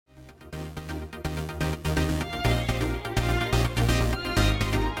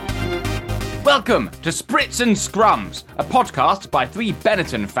Welcome to Spritz and Scrums, a podcast by three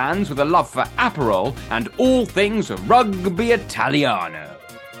Benetton fans with a love for Aperol and all things rugby Italiano.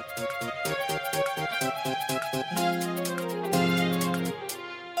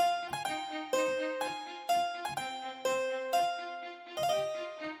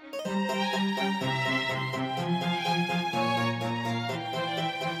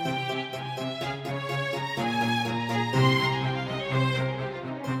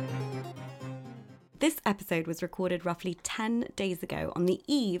 This episode was recorded roughly 10 days ago on the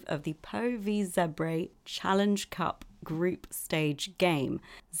eve of the Po v Zebre Challenge Cup group stage game.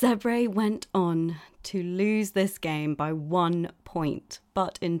 Zebre went on to lose this game by 1 point,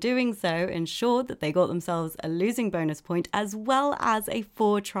 but in doing so ensured that they got themselves a losing bonus point as well as a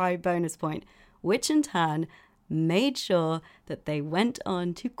 4-try bonus point, which in turn made sure that they went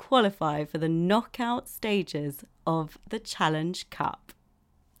on to qualify for the knockout stages of the Challenge Cup.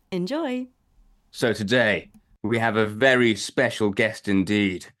 Enjoy! So today, we have a very special guest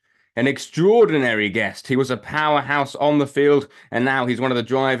indeed. An extraordinary guest. He was a powerhouse on the field, and now he's one of the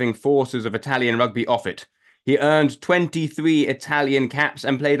driving forces of Italian rugby off it. He earned 23 Italian caps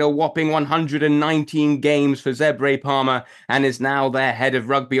and played a whopping 119 games for Zebre Parma and is now their head of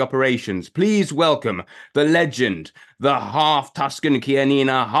rugby operations. Please welcome the legend, the half Tuscan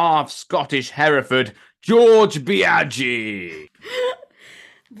Chianina, half Scottish Hereford, George Biagi.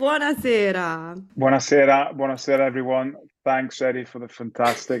 Buonasera. Buonasera, everyone. Thanks, Eddie, for the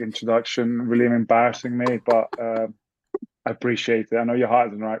fantastic introduction. Really embarrassing me, but I appreciate it. I know your heart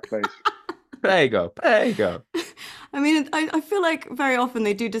is in the right place. There you go. I mean, I feel like very often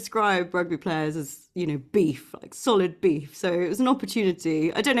they do describe rugby players as, beef, like solid beef. So it was an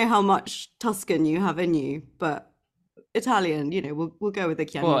opportunity. I don't know how much Tuscan you have in you, but Italian, we'll go with the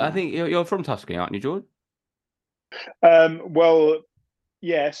Chianina. Well, I think you're from Tuscany, aren't you, George? Well,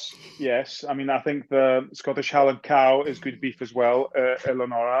 yes. I mean, I think the Scottish Highland cow is good beef as well,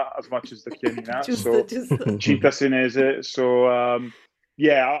 Eleonora, as much as the Chianina. Cinta Sinese. So, I'm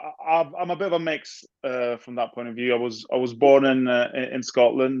a bit of a mix from that point of view. I was born in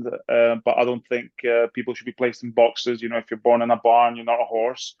Scotland, but I don't think people should be placed in boxes. If you're born in a barn, you're not a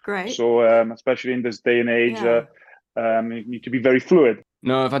horse. Great. So, especially in this day and age, you need to be very fluid.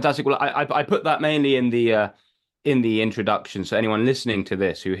 No, fantastic. Well, I put that mainly in the introduction, so anyone listening to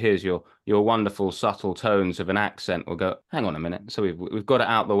this who hears your wonderful subtle tones of an accent will go, hang on a minute. So we've got it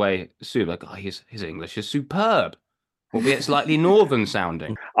out the way soon. Like, his English is superb, albeit slightly northern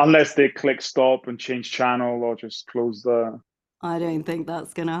sounding. Unless they click stop and change channel or just close the... I don't think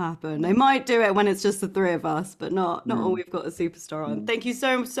that's going to happen. They might do it when it's just the three of us, but not when we've got a superstar on. Thank you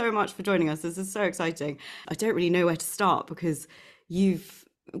so much for joining us. This is so exciting. I don't really know where to start because you've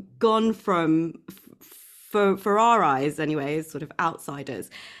gone from... For our eyes anyways, sort of outsiders,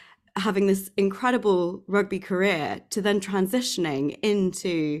 having this incredible rugby career to then transitioning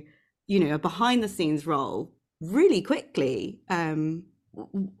into, a behind the scenes role really quickly.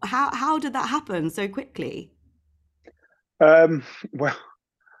 How did that happen so quickly? Well,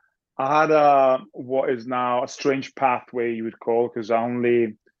 I had what is now a strange pathway, you would call, because I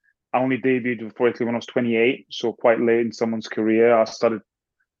only debuted before Italy when I was 28, so quite late in someone's career. I started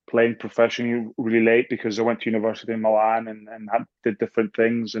playing professionally really late because I went to university in Milan and did different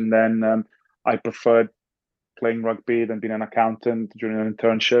things. And then I preferred playing rugby than being an accountant during an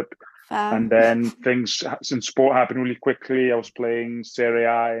internship. And then things in sport happened really quickly. I was playing Serie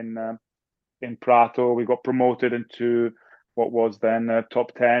A in Prato. We got promoted into what was then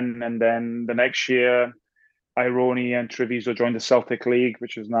top 10. And then the next year, Ironi and Treviso joined the Celtic League,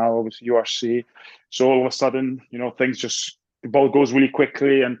 which is now obviously URC. So all of a sudden, things just... the ball goes really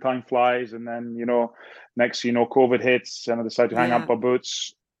quickly and time flies. And then, next, COVID hits and I decided to hang up my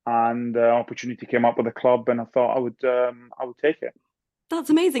boots and opportunity came up with the club and I thought I would take it.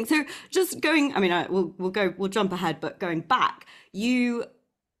 That's amazing. So just going, we'll jump ahead, but going back, you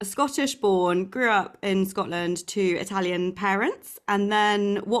are Scottish born, grew up in Scotland to Italian parents. And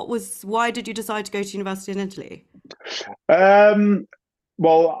then why did you decide to go to university in Italy?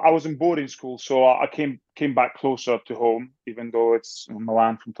 Well, I was in boarding school, so I came back closer to home, even though it's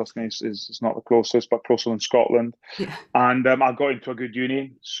Milan from Tuscany is not the closest, but closer than Scotland. Yeah. And I got into a good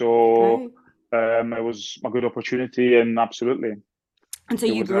uni, so it was a good opportunity, and absolutely. And so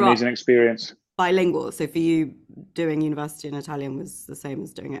it you was grew an amazing up bilingual. Bilingual. So for you, doing university in Italian was the same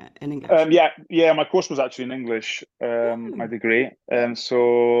as doing it in English. Yeah. My course was actually in English, my degree, and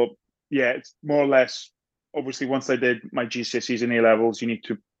so it's more or less. Obviously, once I did my GCSEs and A-levels, you need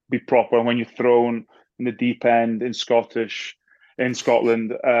to be proper. And when you're thrown in the deep end in Scotland,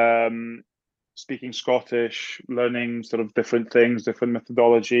 speaking Scottish, learning sort of different things, different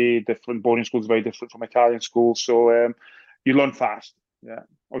methodology, different boarding schools, very different from Italian schools. So you learn fast, yeah,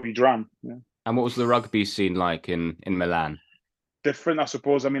 or you drown. Yeah. And what was the rugby scene like in Milan? Different, I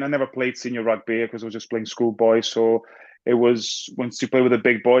suppose. I mean, I never played senior rugby because I was just playing schoolboy. So it was once you play with the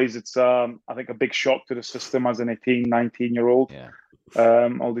big boys, it's I think a big shock to the system as an 18, 19-year-old. Yeah.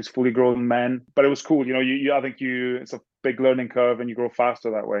 All these fully grown men, but it was cool. You I think it's a big learning curve, and you grow faster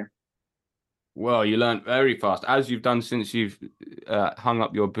that way. Well, you learned very fast, as you've done since you've hung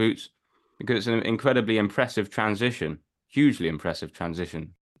up your boots, because it's an incredibly impressive transition, hugely impressive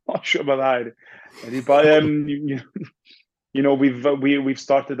transition. Not sure about that, Eddie, but we've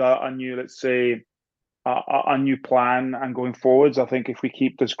started a new, let's say, a new plan, and going forwards, I think if we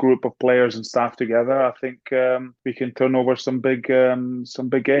keep this group of players and staff together, I think we can turn over some big gains.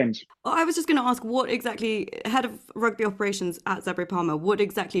 I was just going to ask, what exactly, head of rugby operations at Zebre Parma, what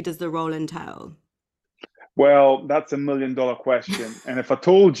exactly does the role entail? Well, that's $1 million question, and if I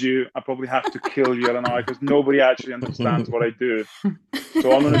told you, I probably have to kill you, Eleanor, because nobody actually understands what I do.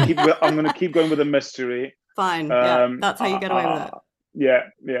 So I'm gonna keep going with the mystery. Fine, yeah, that's how you get away with it. Yeah,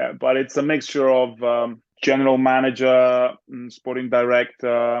 but it's a mixture of general manager, sporting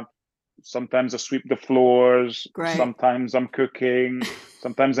director. Sometimes I sweep the floors. Great. Sometimes I'm cooking.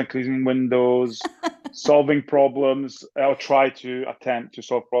 Sometimes I'm cleaning windows, solving problems. I'll try to attempt to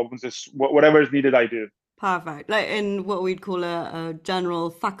solve problems. It's whatever is needed, I do. Perfect. Like in what we'd call a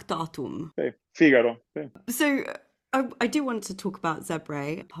general factatum. Okay. Figaro. Okay. So I do want to talk about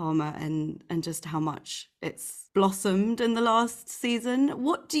Zebre Parma and just how much it's blossomed in the last season.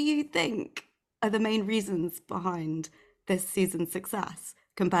 What do you think are the main reasons behind this season's success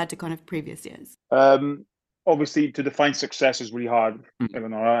compared to kind of previous years? Obviously, to define success is really hard,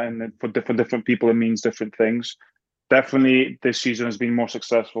 Eleonora, and for different people, it means different things. Definitely, this season has been more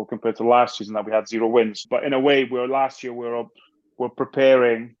successful compared to last season that we had 0 wins. But in a way, last year we're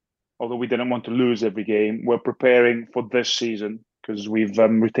preparing, although we didn't want to lose every game, we're preparing for this season because we've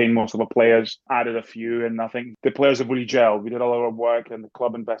retained most of our players, added a few, and I think the players have really gelled. We did a lot of work, and the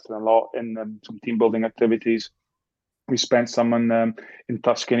club invested a lot in some team building activities. We spent some in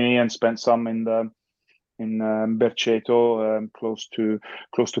Tuscany and spent some in Berceto, close to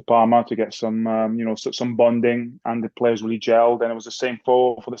Parma, to get some some bonding, and the players really gelled. And it was the same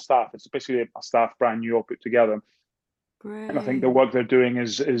for the staff. It's basically a staff brand new, all put together. Great. And I think the work they're doing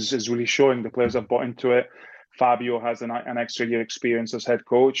is really showing. The players have bought into it. Fabio has an extra year experience as head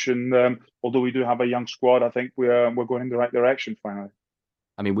coach, and although we do have a young squad, I think we're going in the right direction finally.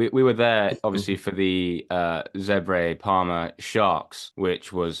 I mean, we were there obviously for the Zebre Parma Sharks,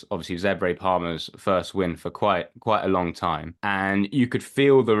 which was obviously Zebre Parma's first win for quite a long time, and you could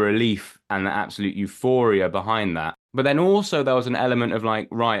feel the relief and the absolute euphoria behind that. But then also there was an element of like,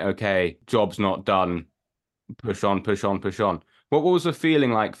 right, okay, job's not done, push on, push on, push on. What was the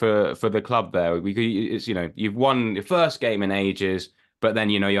feeling like for the club there? It's, you've won your first game in ages, but then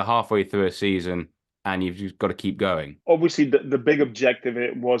you're halfway through a season, and you've just got to keep going. Obviously, the big objective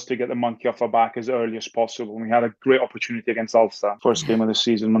was to get the monkey off our back as early as possible. We had a great opportunity against Ulster, first game of the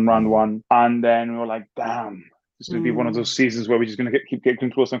season on round 1. And then we were like, damn, this is going to be one of those seasons where we're just going to keep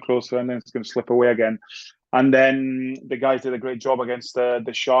getting closer and closer, and then it's going to slip away again. And then the guys did a great job against the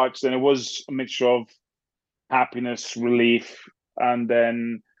Sharks, and it was a mixture of happiness, relief, and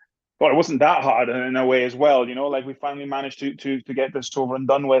then it wasn't that hard in a way as well, like we finally managed to get this over and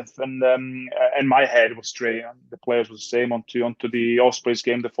done with, and my head was straight. The players were the same onto the Ospreys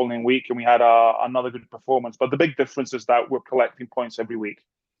game the following week, and we had another good performance. But the big difference is that we're collecting points every week.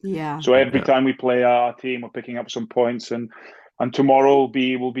 Yeah. So every time we play our team, we're picking up some points, and tomorrow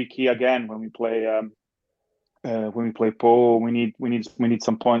will be key again when we play Pau. We need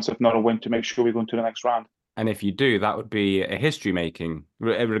some points, if not a win, to make sure we go into the next round. And if you do, that would be a history-making,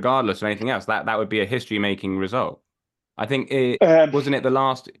 regardless of anything else. That would be a history-making result. I think wasn't it the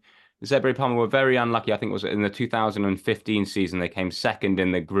last. Zebre Parma were very unlucky. I think it was in the 2015 season. They came second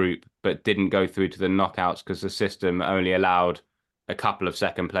in the group, but didn't go through to the knockouts because the system only allowed a couple of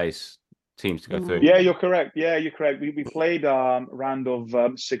second-place teams to go through. Yeah, you're correct. We played round of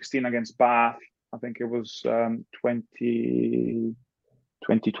 16 against Bath. I think it was 2020.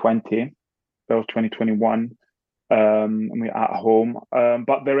 Of 2021, and we're at home.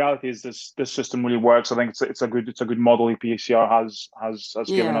 But the reality is this system really works. I think it's a good model EPCR has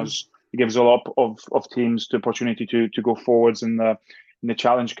given us. It gives a lot of teams the opportunity to go forwards in the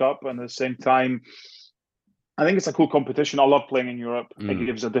Challenge Cup, and at the same time, I think it's a cool competition. I love playing in Europe. It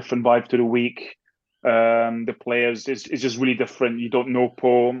gives a different vibe to the week. The players it's just really different. You don't know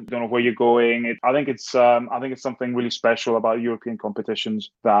Poe, you don't know where you're going. I think it's something really special about European competitions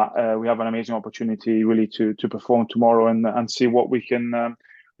that we have an amazing opportunity really to perform tomorrow and see what we can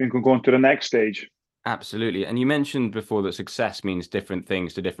go on to the next stage. Absolutely. And you mentioned before that success means different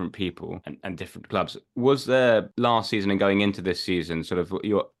things to different people and different clubs. Was there last season and going into this season sort of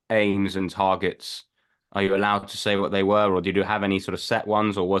your aims and targets? Are you allowed to say what they were, or did you have any sort of set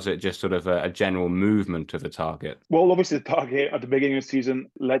ones, or was it just sort of a general movement of the target? Well, obviously the target at the beginning of the season,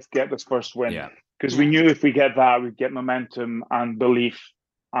 let's get this first win. Yeah. Because we knew if we get that, we'd get momentum and belief.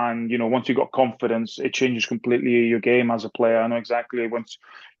 And once you got confidence, it changes completely your game as a player. I know exactly once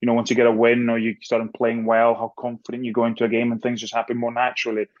you get a win or you start playing well, how confident you go into a game and things just happen more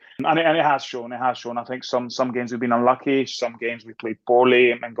naturally. And it has shown. It has shown. I think some games we've been unlucky. Some games we played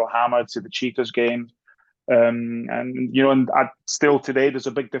poorly and got hammered. To the Cheetahs game. And still today, there's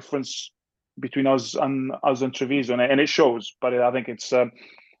a big difference between us and Treviso, and it shows. But I think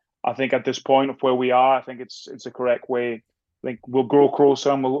I think at this point of where we are, I think it's the correct way. I think we'll grow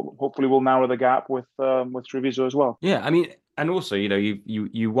closer, and hopefully we'll narrow the gap with Treviso as well. Yeah, I mean, and also,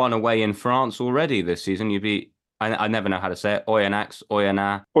 you won away in France already this season. You beat I never know how to say it. Oyonnax,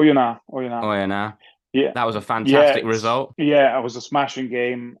 Oyonnax, Oyonnax. Oyonnax. Yeah, That was a yeah, fantastic result. yeah. It was a smashing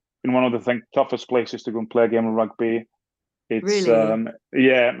game in one of the toughest places to go and play a game of rugby. It's Really?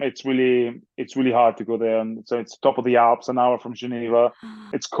 yeah, it's really hard to go there, and so it's top of the Alps, an hour from Geneva.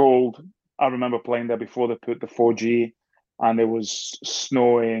 It's cold. I remember playing there before they put the 4G, and it was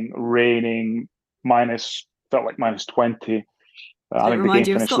snowing, raining, felt like minus 20. Did I it think the remind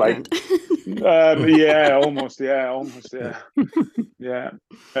game you of finished like Scotland? yeah, almost, yeah.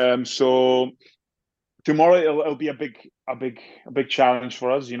 So tomorrow it'll be a big challenge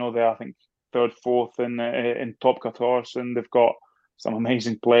for us. They're I think third, fourth in top 14, and they've got some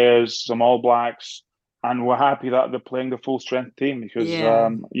amazing players, some All Blacks, and we're happy that they're playing the full strength team because Yeah.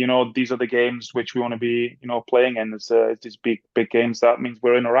 these are the games which we want to be playing in. It's these big games that means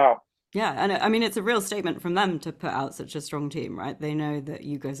we're in or out. Yeah, and I mean, it's a real statement from them to put out such a strong team, right? They know that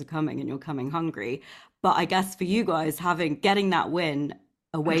you guys are coming and you're coming hungry. But I guess for you guys, getting that win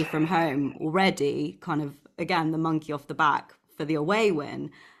away from home already, kind of again the monkey off the back for the away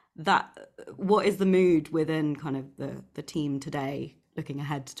win. That what is the mood within kind of the team today, looking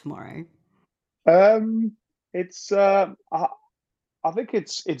ahead to tomorrow? Um, it's I think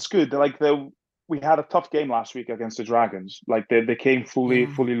it's good. We had a tough game last week against the Dragons. Like they came Yeah.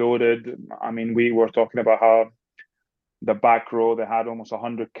 fully loaded. I mean, we were talking about how the back row they had almost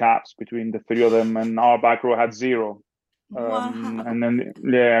 100 caps between the three of them, and our back row had zero. Wow. And then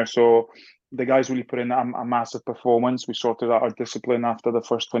yeah, so the guys really put in a massive performance. We sorted out our discipline after the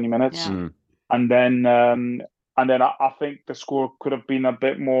first 20 minutes, Yeah. Mm. and then I think the score could have been a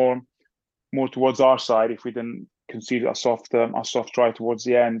bit more towards our side if we didn't concede a soft try towards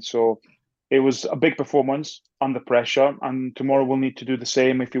the end. So it was a big performance under pressure, and tomorrow we'll need to do the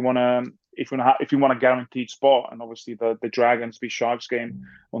same if we want a guaranteed spot. And obviously the Dragons v Sharks game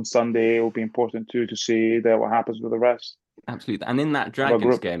on Sunday will be important too to see what happens with the rest Absolutely. And in that of our Dragons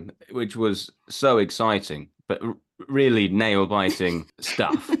group. game, which was so exciting, but really nail-biting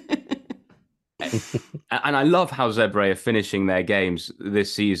stuff. And I love how Zebre are finishing their games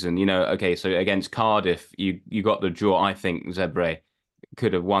this season. Okay, so against Cardiff, you got the draw. I think Zebre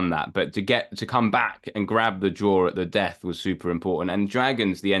could have won that, but to come back and grab the draw at the death was super important. And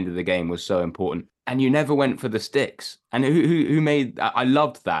Dragons, the end of the game was so important. And you never went for the sticks. And who made? I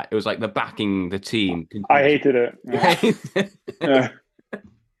loved that. It was like the backing the team. I hated it. You Yeah, hate yeah,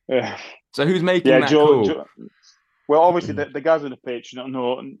 yeah. So who's making Yeah, that call? Joe. Well, obviously the guys on the pitch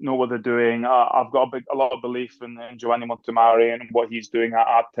know what they're doing. I've got a lot of belief in Giovanni Montemari and what he's doing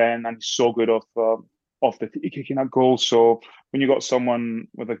at 10, and he's so good off the kicking that goal. So when you got someone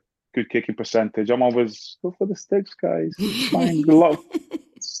with a good kicking percentage, I'm always go for the sticks, guys. It's fine.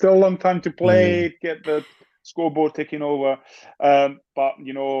 Still a long time to Mm. play. Get the scoreboard ticking over. But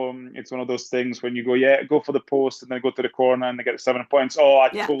it's one of those things when you go for the post and then go to the corner and they get 7 points. Oh, I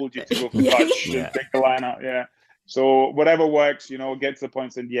Yeah. told you to go for Yeah. touch and Yeah. take the line out. Yeah. So whatever works, gets the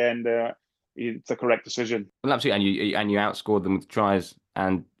points in the end. It's a correct decision. Well, absolutely, and you outscored them with tries.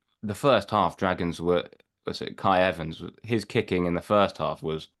 And the first half, Dragons was it Kai Evans? His kicking in the first half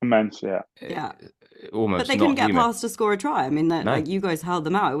was Immense, yeah. Yeah. But almost they couldn't not get human. past to score a try. I mean, that No, like you guys held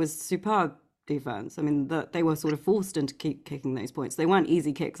them out. It was superb defense. I mean, they were sort of forced into keep kicking those points. They weren't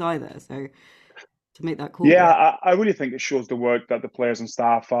easy kicks either. So to make that Yeah, call, I really think it shows the work that the players and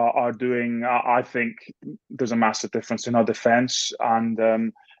staff are doing. I think there's a massive difference in our defense,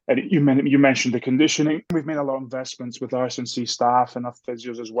 and And you mentioned the conditioning. We've made a lot of investments with our S&C staff and our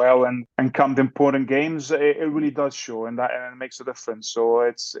physios as well. And come the important games, it really does show, and it makes a difference. So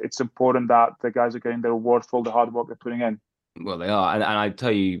it's important that the guys are getting the reward for all the hard work they're putting in. Well, they are, and I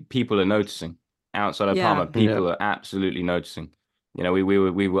tell you, people are noticing. Outside of Yeah. Parma, people are absolutely noticing. You know, we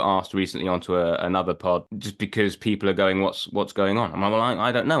were asked recently onto another pod just because people are going, what's going on? I'm like, well,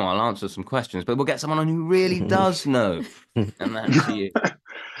 I don't know. I'll answer some questions, but we'll get someone on who really does know, and that's you.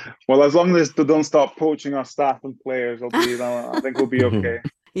 Well, as long as they don't start poaching our staff and players, I think we'll be okay.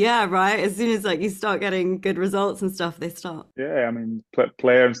 Yeah, right. As soon as you start getting good results and stuff, they start. Yeah, I mean,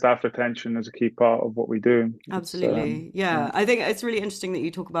 player and staff retention is a key part of what we do. Absolutely. Yeah. I think it's really interesting that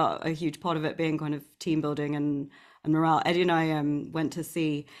you talk about a huge part of it being kind of team building and morale. Eddie and I went to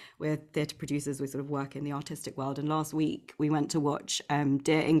see, we're theatre producers, we sort of work in the artistic world. And last week we went to watch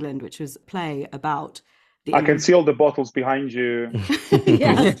Dear England, which was a play about the I can see all the bottles behind you.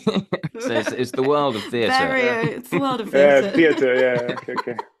 Yeah. So it's the world of theatre. It's the world of theatre. Theatre, yeah.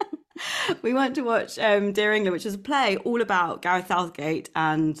 Okay. We went to watch Dear England, which is a play all about Gareth Southgate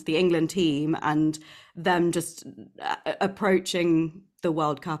and the England team and them just approaching the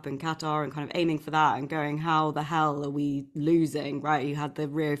World Cup in Qatar and kind of aiming for that and going, how the hell are we losing, right? You had the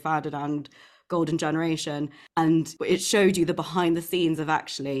Rio Ferdinand golden generation, and it showed you the behind the scenes of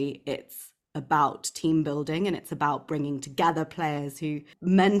actually it's about team building and it's about bringing together players who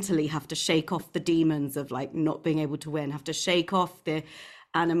mentally have to shake off the demons of not being able to win, have to shake off the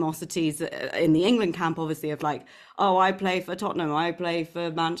animosities in the England camp, obviously, of oh, I play for Tottenham, I play for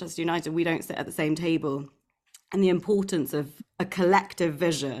Manchester United, we don't sit at the same table. And the importance of a collective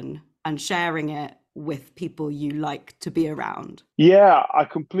vision and sharing it with people you like to be around. Yeah, I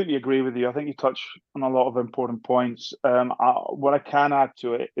completely agree with you. I think you touch on a lot of important points. What I can add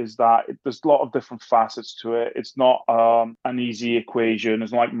to it is that there's a lot of different facets to it. It's not an easy equation.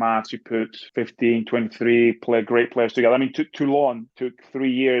 It's not like maths. You put 15, 23 great players together. I mean, Toulon took 3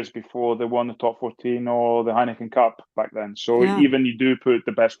 years before they won the top 14 or the Heineken Cup back then. So even you do put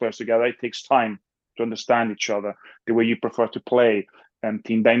the best players together, it takes time to understand each other, the way you prefer to play.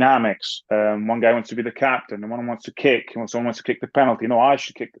 Team dynamics. One guy wants to be the captain, and one wants to kick, and someone wants to kick the penalty. No, I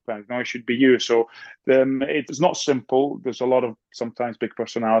should kick the penalty. No, it should be you. So it's not simple. There's a lot of sometimes big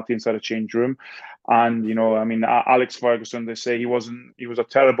personality inside a change room, and I mean, Alex Ferguson. They say he was a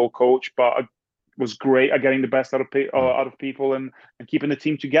terrible coach, but was great at getting the best out of people and keeping the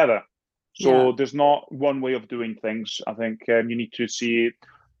team together. So there's not one way of doing things. I think you need to see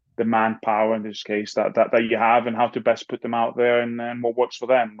the manpower in this case that you have and how to best put them out there and what works for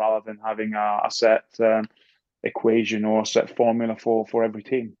them rather than having a set equation or a set formula for every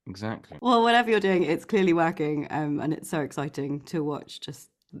team. Exactly. Well, whatever you're doing, it's clearly working, and it's so exciting to watch just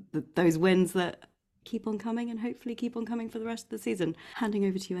those wins that keep on coming and hopefully keep on coming for the rest of the season. Handing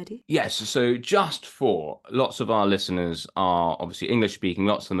over to you, Eddie. Yes, so just for lots of our listeners are obviously English speaking,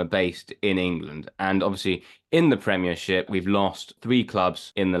 lots of them are based in England. And obviously in the Premiership, we've lost 3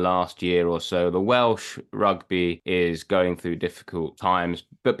 clubs in the last year or so. The Welsh rugby is going through difficult times,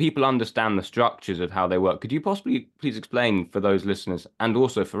 but people understand the structures of how they work. Could you possibly please explain for those listeners and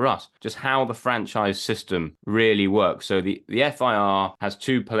also for us just how the franchise system really works? So the FIR has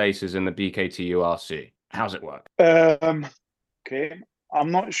 2 places in the BKTURC. How's it work? Okay.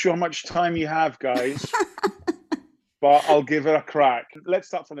 I'm not sure how much time you have, guys, but I'll give it a crack. Let's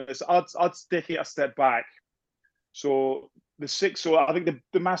start from this. I'd take it a step back. So I think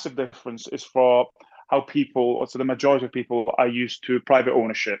the massive difference is for how the majority of people are used to private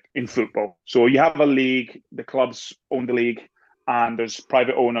ownership in football. So you have a league, the clubs own the league, and there's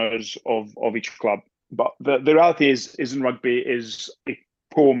private owners of each club. But the reality is in rugby is a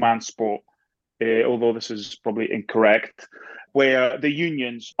poor man's sport. Although this is probably incorrect, where the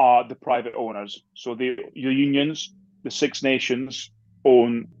unions are the private owners. So the unions, the Six Nations,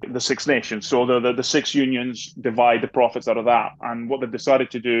 own the Six Nations. So the 6 unions divide the profits out of that. And what they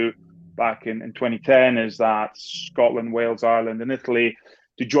decided to do back in 2010 is that Scotland, Wales, Ireland, and Italy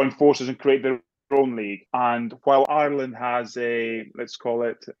to join forces and create their own league. And while Ireland has let's call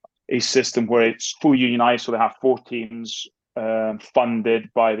it a system where it's fully unionized, so they have 4 teams funded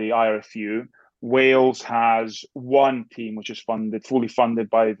by the IRFU. Wales has 1 team which is fully funded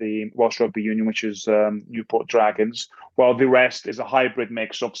by the Welsh Rugby Union, which is Newport Dragons, while the rest is a hybrid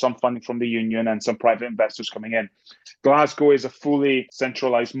mix of some funding from the union and some private investors coming in. Glasgow is a fully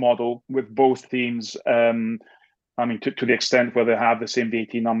centralised model with both teams, to the extent where they have the same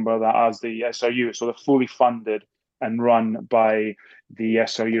VAT number as the SRU, so they're fully funded and run by the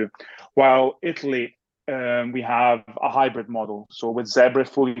SRU. While Italy, we have a hybrid model. So with Zebre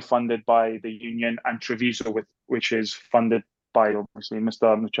fully funded by the union and Treviso, which is funded by obviously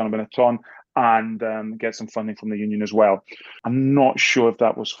Mr. Luciano Benetton and get some funding from the union as well. I'm not sure if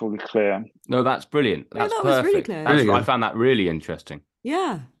that was fully clear. No, that's brilliant. That's that perfect. was really clear. I found that really interesting.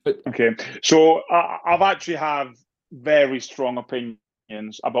 Yeah. Okay, so I've actually have very strong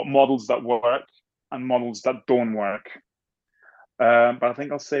opinions about models that work and models that don't work. But I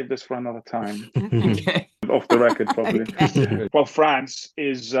think I'll save this for another time. Okay. Off the record, probably. Okay. Well, France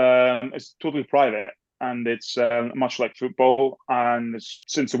is totally private, and it's much like football. And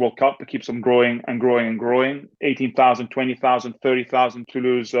since the World Cup, it keeps on growing and growing and growing. 18,000, 20,000, 30,000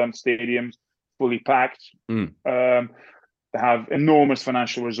 Toulouse stadiums, fully packed. They have enormous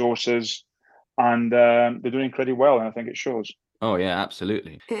financial resources, and they're doing incredibly well, and I think it shows. Oh, yeah,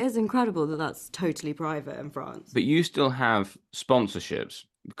 absolutely. It is incredible that that's totally private in France. But you still have sponsorships,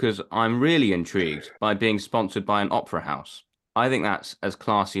 because I'm really intrigued by being sponsored by an opera house. I think that's as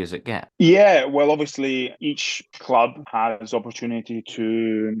classy as it gets. Yeah, well, obviously, each club has opportunity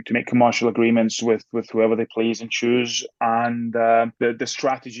to make commercial agreements with whoever they please and choose. And the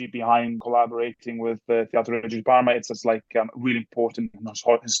strategy behind collaborating with Teatro Regio di Parma, it's like a really important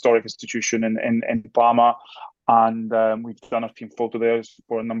historic institution in Parma. And we've done a team photo there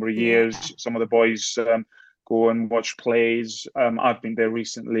for a number of years. Yeah. Some of the boys go and watch plays. I've been there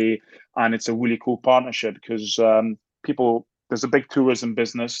recently, and it's a really cool partnership because there's a big tourism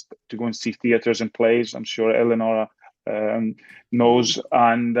business to go and see theatres and plays. I'm sure Eleonora knows,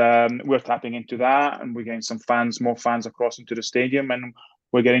 and we're tapping into that, and we're getting more fans across into the stadium, and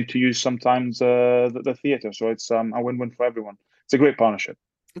we're getting to use sometimes the theatre. So it's a win-win for everyone. It's a great partnership.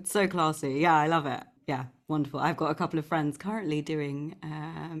 It's so classy. Yeah, I love it. Yeah, wonderful. I've got a couple of friends currently doing,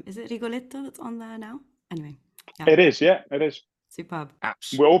 is it Rigoletto that's on there now? Anyway. Yeah. It is, yeah, it is. Superb.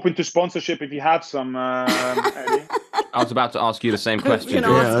 We're open to sponsorship if you have some, Eddie. I was about to ask you the same question.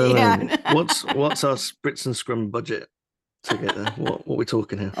 What's our Spritz and Scrum budget to get there? What are we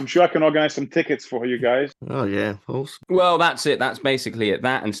talking here? I'm sure I can organise some tickets for you guys. Oh, yeah, of course. Well, that's it. That's basically it.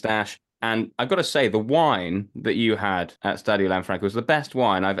 That and Stash. And I've got to say, the wine that you had at Stadio Lanfranco was the best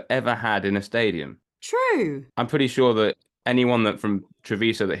wine I've ever had in a stadium. True. I'm pretty sure that anyone that from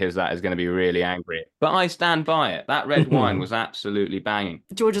Treviso that hears that is going to be really angry. But I stand by it. That red wine was absolutely banging.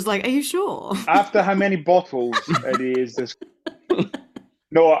 George is like, are you sure? After how many bottles, Eddie, is this?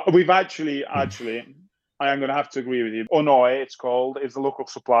 No, we've actually, I am going to have to agree with you. Onoi, it's called, is the local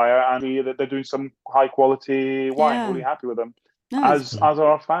supplier, and they're doing some high quality wine. Yeah. Really happy with them. Nice. As are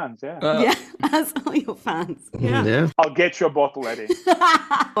our fans, yeah. Yeah, as are your fans. Yeah. I'll get you a bottle, Eddie.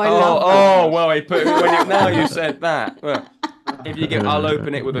 Well, he put it, now you said that. Well, if you give, I'll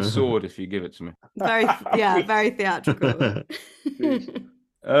open it with a sword if you give it to me. Very theatrical.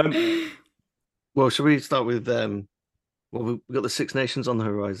 Well, should we start with we've got the Six Nations on the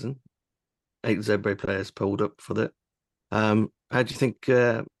horizon. 8 Zebre players pulled up for that. How do you think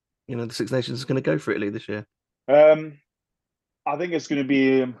the Six Nations is going to go for Italy this year? I think it's going to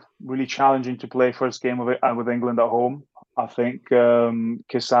be really challenging to play first game with England at home. I think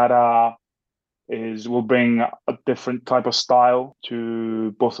Quesada will bring a different type of style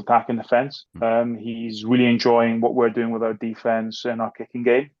to both attack and defense. He's really enjoying what we're doing with our defense and our kicking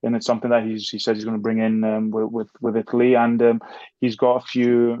game, and it's something that he said he's going to bring in with Italy. And he's got a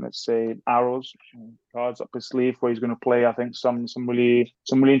few, let's say, cards up his sleeve where he's going to play. I think some really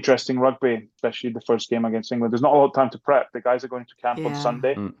interesting rugby, especially the first game against England. There's not a lot of time to prep. The guys are going to camp on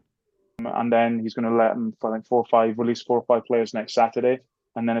Sunday, and then he's going to let them release 4 or 5 players next Saturday.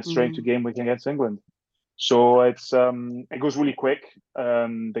 And then it's straight to game week against England. So it goes really quick.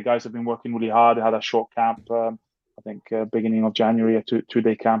 The guys have been working really hard. They had a short camp, I think beginning of January, a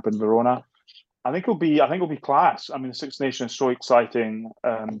 2-day camp in Verona. I think it'll be class. I mean, the Six Nations is so exciting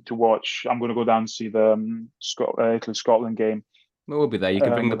to watch. I'm going to go down and see the Italy-Scotland game. We'll be there. You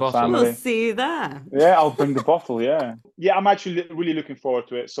can bring the bottle. We'll see you there. Yeah, I'll bring the bottle. Yeah, I'm actually really looking forward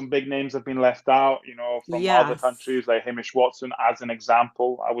to it. Some big names have been left out, from other countries, like Hamish Watson, as an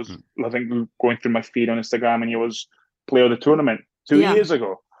example. I was, I think, going through my feed on Instagram, and he was player of the tournament 2 years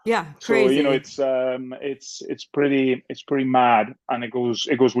ago. Yeah, crazy. So it's pretty mad, and it goes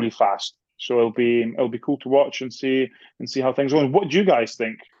really fast. So it'll be cool to watch and see how things go. What do you guys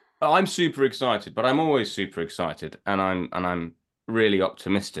think? I'm super excited, but I'm always super excited, and I'm really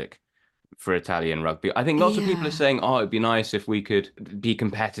optimistic for Italian rugby. I think lots of people are saying, it'd be nice if we could be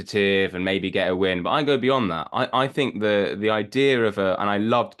competitive and maybe get a win. But I go beyond that. I think the idea of and I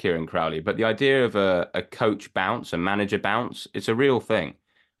loved Kieran Crowley, but the idea of a coach bounce, a manager bounce, it's a real thing.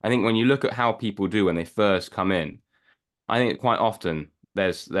 I think when you look at how people do when they first come in, I think quite often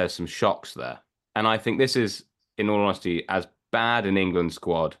there's some shocks there. And I think this is, in all honesty, as bad an England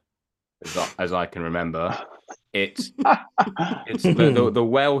squad as I can remember. It's it's the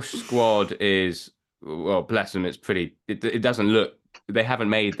Welsh squad is, well, bless them. It's pretty. It doesn't look. They haven't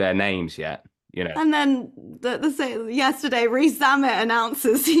made their names yet. You know. And then yesterday, Reece Zammit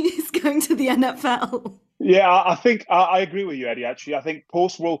announces he's going to the NFL. Yeah, I think I agree with you, Eddie. Actually, I think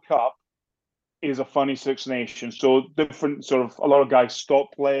post World Cup is a funny Six Nations. So different sort of a lot of guys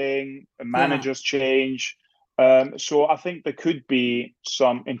stop playing, managers change. So I think there could be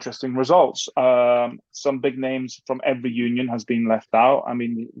some interesting results. Some big names from every union has been left out. I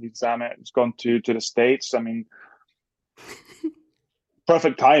mean, Zamet has gone to the States. I mean,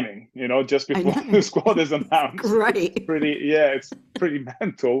 perfect timing, just before the squad is announced. Great. It's pretty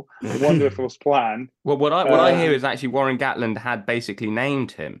mental. I wonder if it was planned. Well, what I hear is actually Warren Gatland had basically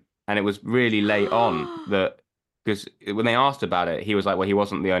named him, and it was really late on that, because when they asked about it, he was like, "Well, he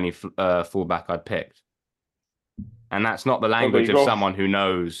wasn't the only fullback I'd picked," and that's not the language of someone who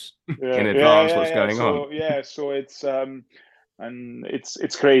knows in advance what's going on. So it's and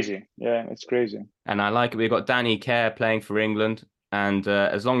it's crazy. Yeah, it's crazy. And I like it. We've got Danny Kerr playing for England. And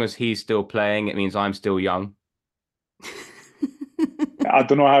as long as he's still playing, it means I'm still young. I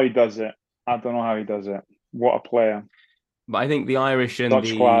don't know how he does it. What a player. But I think the Irish and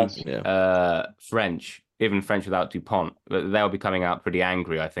the French, even French without Dupont, they'll be coming out pretty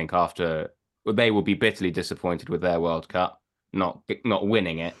angry, I think, after they will be bitterly disappointed with their World Cup, not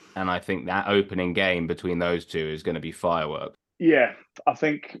winning it. And I think that opening game between those two is going to be fireworks. Yeah, I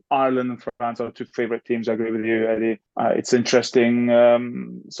think Ireland and France are the two favourite teams. I agree with you, Eddie. It's interesting.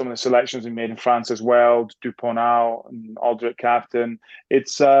 Some of the selections we made in France as well. Dupont out and Aldrit captain.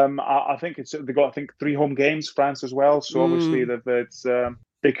 It's I think they got 3 home games, France as well. So obviously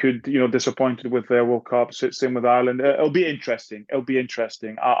they could disappointed with their World Cup. Same with Ireland. It'll be interesting.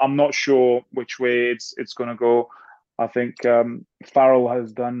 I'm not sure which way it's going to go. I think Farrell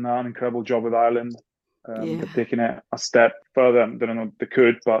has done an incredible job with Ireland. They've taken it a step further. I don't know if they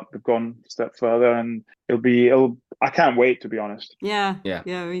could, but they've gone a step further, and I can't wait, to be honest. Yeah,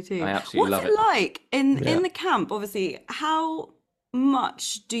 me too. I absolutely love it. What's it like in the camp? Obviously, how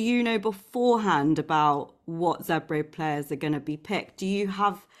much do you know beforehand about what Zebre players are going to be picked? Do you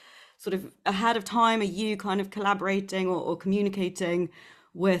have sort of ahead of time? Are you kind of collaborating or communicating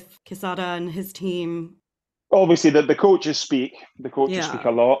with Quesada and his team? Obviously, the coaches speak. The coaches speak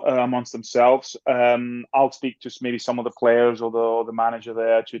a lot amongst themselves. I'll speak to maybe some of the players or the manager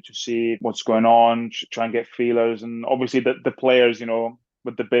there to see what's going on, try and get feelers. And obviously, the players,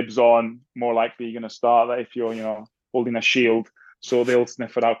 with the bibs on, more likely you're going to start that if you're, holding a shield. So they'll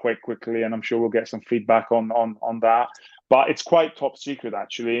sniff it out quite quickly, and I'm sure we'll get some feedback on that. But it's quite top secret,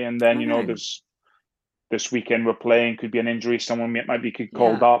 actually. And then there's this weekend we're playing. Could be an injury. Someone might be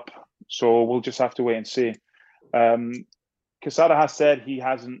called up. So we'll just have to wait and see. Quesada has said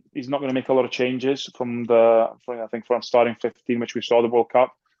he's not going to make a lot of changes from starting 15, which we saw the World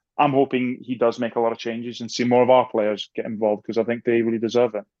Cup. I'm hoping he does make a lot of changes and see more of our players get involved, because I think they really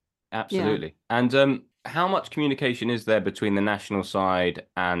deserve it. Absolutely. And how much communication is there between the national side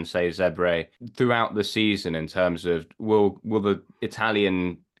and, say, Zebre throughout the season, in terms of will the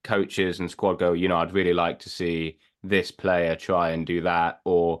Italian coaches and squad go, I'd really like to see this player try and do that,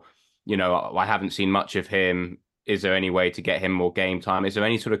 or I haven't seen much of him. Is there any way to get him more game time? Is there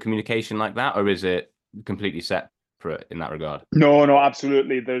any sort of communication like that, or is it completely separate in that regard? No,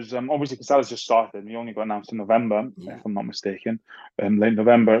 absolutely. There's obviously Quesada's just started. He only got announced in November, if I'm not mistaken, late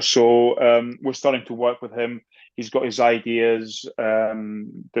November. So we're starting to work with him. He's got his ideas.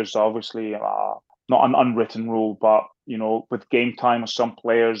 There's obviously not an unwritten rule, but with game time of some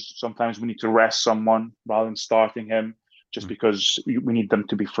players, sometimes we need to rest someone rather than starting him, just because we need them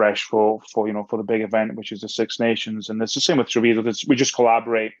to be fresh for the big event, which is the Six Nations. And it's the same with Treviso. We just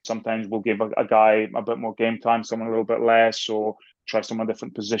collaborate. Sometimes we'll give a guy a bit more game time, someone a little bit less, or try someone a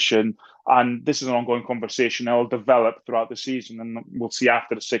different position. And this is an ongoing conversation. It'll develop throughout the season, and we'll see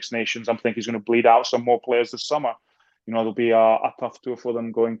after the Six Nations. I'm thinking he's going to bleed out some more players this summer. There'll be a tough tour for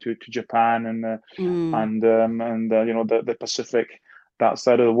them going to Japan and the Pacific, that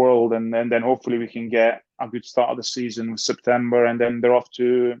side of the world, and then hopefully we can get a good start of the season with September, and then they're off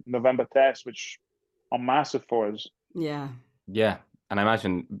to November tests, which are massive for us. Yeah, and I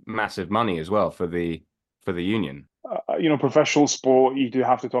imagine massive money as well for the union. Professional sport, you do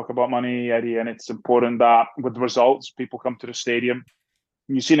have to talk about money, Eddie, and it's important that with results, people come to the stadium.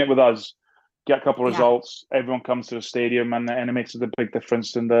 You've seen it with us. Get a couple of results, everyone comes to the stadium, and it makes a big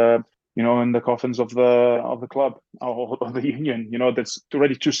difference in the in the coffins of the club or of the union. That's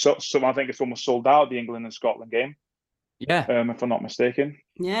already so I think it's almost sold out, the England and Scotland game. Yeah. If I'm not mistaken.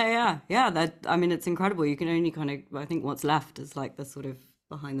 Yeah. It's incredible. You can only I think what's left is like the sort of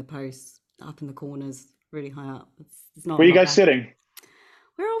behind the posts, up in the corners, really high up. It's not. Where are you not guys there. sitting?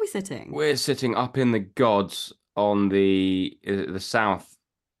 Where are we sitting? We're sitting up in the gods on the south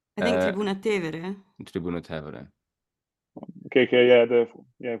I think Tribuna Tevere. Tribuna Tevere. Okay,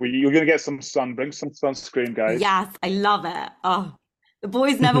 yeah. Well, you're gonna get some sun. Bring some sunscreen, guys. Yes, I love it. Oh, the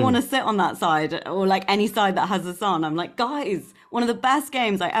boys never want to sit on that side or like any side that has the sun. I'm like, guys, one of the best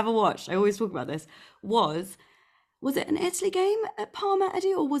games I ever watched. I always talk about this. Was it an Italy game at Parma,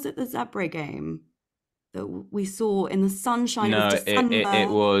 Eddie, or was it the Zebre game that we saw in the sunshine? No, It was December. it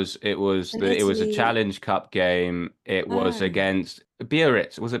was in it was a Italy. Challenge Cup game. It was Oh. against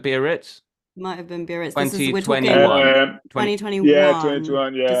Biarritz. Was it Biarritz? Might have been Biarritz. We're 2021. talking 2021. Yeah,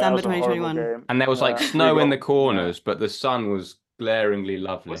 2021. Yeah, that December was a horrible 2021. game. And there was like We snow in got- the corners, but the sun was glaringly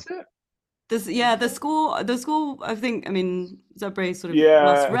lovely. Was it? The score, I think, I mean, Zebre sort of Yeah,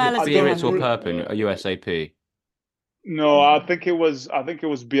 lost I relatively Biarritz or heavily. Perpignan, or USAP? No, I think it was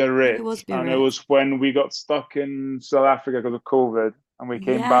Biarritz, It was and it Biarritz. was when we got stuck in South Africa because of COVID, and we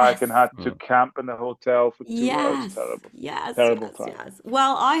came back and Yes. had to camp in the hotel for 2 hours. Yes, Terrible. yes, Terrible yes, time. yes.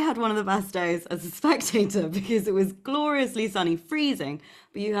 Well, I had one of the best days as a spectator because it was gloriously sunny, freezing.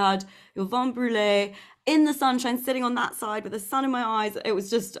 But you had your vin brûlé in the sunshine, sitting on that side with the sun in my eyes. It was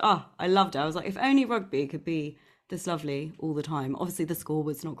just, I loved it. I was like, if only rugby could be this lovely all the time. Obviously, the score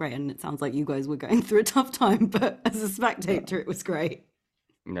was not great, and it sounds like you guys were going through a tough time. But as a spectator, it was great.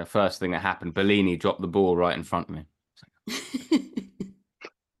 You know, first thing that happened, Bellini dropped the ball right in front of me.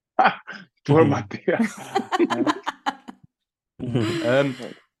 Poor Mattia.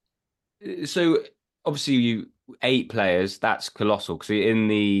 So obviously you 8 players, that's colossal, because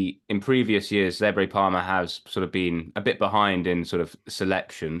in previous years Zebre Parma has sort of been a bit behind in sort of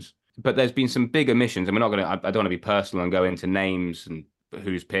selections, but there's been some big omissions, and I don't want to be personal and go into names and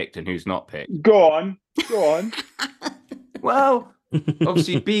who's picked and who's not picked. Go on. Well,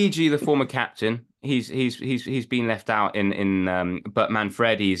 obviously Biagi, the former captain, he's been left out but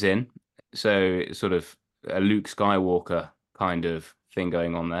Manfredi's in, so sort of a Luke Skywalker kind of thing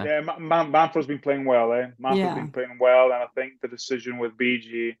going on there. Yeah, Manfred's been playing well, eh? Manfred's been playing well, and I think the decision with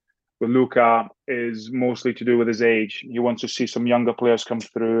BG, with Luca, is mostly to do with his age. He wants to see some younger players come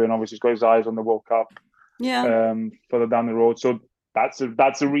through, and obviously he's got his eyes on the World Cup. Yeah. Further down the road, so that's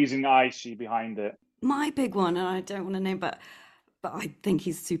the reason I see behind it. My big one, and I don't want to name, but I think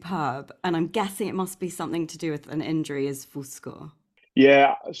he's superb, and I'm guessing it must be something to do with an injury, is Fusco.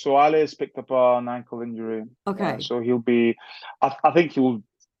 Yeah, so Ale has picked up an ankle injury. Okay. So he'll be, I think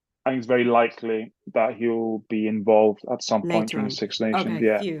it's very likely that he'll be involved at some point in the Six Nations. Okay,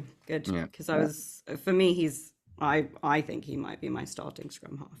 yeah. phew, good. Because for me, I think he might be my starting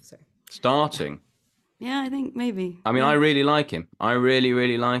scrum half. So Starting? Yeah, I think maybe. I mean, I really like him. I really,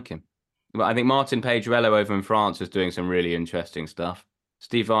 really like him. But I think Martin Pedrello over in France is doing some really interesting stuff.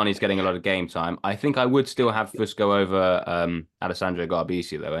 Steve Varney's getting a lot of game time. I think I would still have Fusco over Alessandro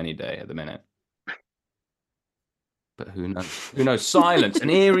Garbisi, though, any day at the minute. But who knows? Who knows? Silence, an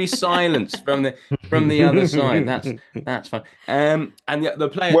eerie silence from the other side. That's fine. And the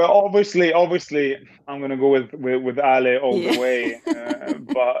player. Well, obviously, I'm going to go with Ale all the way.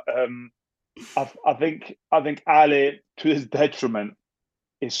 But I think Ale, to his detriment,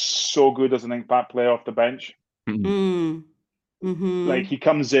 is so good as an impact player off the bench. Mm-hmm. Like, he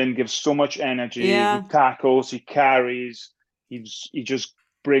comes in, gives so much energy, he tackles, he carries, he just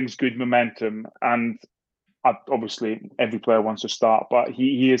brings good momentum. And obviously every player wants to start, but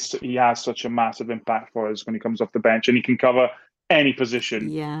he has such a massive impact for us when he comes off the bench, and he can cover any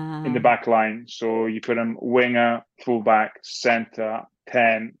position in the back line. So you put him winger, fullback, centre,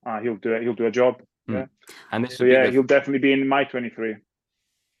 10, he'll do it. He'll do a job. Yeah. And this he'll definitely be in my 23.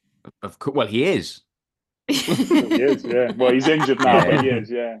 Of course, well, he is. He is, yeah. Well, he's injured now, but he is,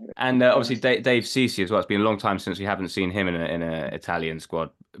 yeah. And obviously Dave Ceci as well. It's been a long time since we haven't seen him in an Italian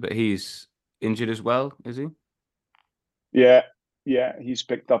squad, but he's injured as well, is he? Yeah, he's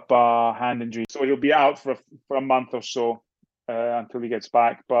picked up a hand injury, so he'll be out for a month or so until he gets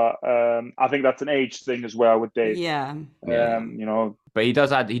back. But I think that's an age thing as well with Dave. Yeah. You know. But he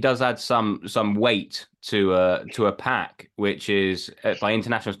does add some weight to a pack, which is by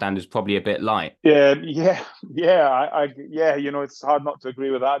international standards probably a bit light. Yeah. You know, it's hard not to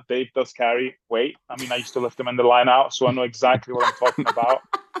agree with that. Dave does carry weight. I mean, I used to lift him in the line out, so I know exactly what I'm talking about.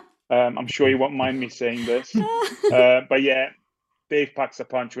 I'm sure you won't mind me saying this, but yeah, Dave packs a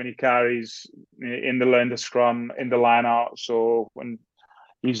punch when he carries in the scrum, in the line out. So when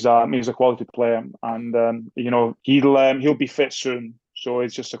he's a quality player, and you know, he'll be fit soon. So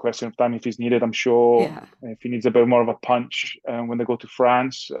it's just a question of time if he's needed. I'm sure if he needs a bit more of a punch when they go to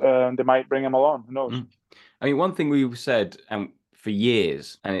France, they might bring him along. Who knows? I mean, one thing we've said, and for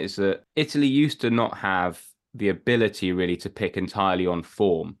years, and it's that Italy used to not have the ability really to pick entirely on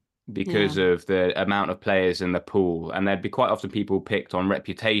form because of the amount of players in the pool, and there'd be quite often people picked on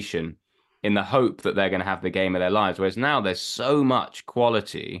reputation in the hope that they're going to have the game of their lives. Whereas now there's so much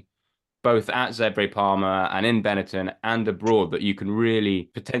quality both at Zebre Parma and in Benetton and abroad that you can really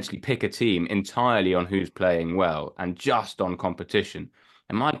potentially pick a team entirely on who's playing well and just on competition.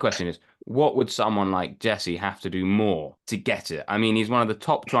 And my question is, what would someone like Jesse have to do more to get it? I mean, he's one of the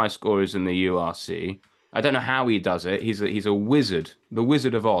top try scorers in the URC. I don't know how he does it. He's a wizard, the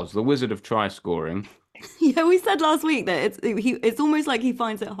Wizard of Oz, the Wizard of try scoring. Yeah, we said last week that it's almost like he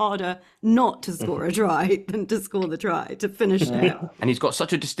finds it harder not to score a try than to score the try, to finish it. And he's got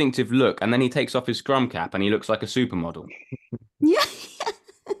such a distinctive look, and then he takes off his scrum cap and he looks like a supermodel. Yeah.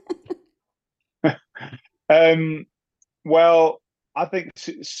 Well, I think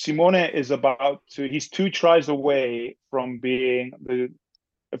Simone is he's 2 tries away from being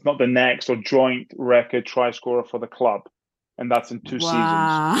if not the next or joint record try scorer for the club. And that's in 2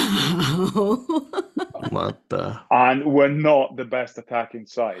 Wow. What the? And we're not the best attacking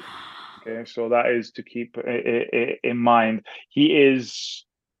side. Okay, so that is to keep in mind. He is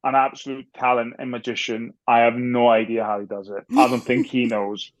an absolute talent and magician. I have no idea how he does it. I don't think he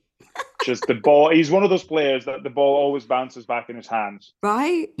knows. Just the ball. He's one of those players that the ball always bounces back in his hands.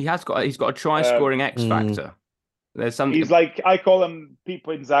 Right? He's got a try scoring X factor. There's something. He's like, I call him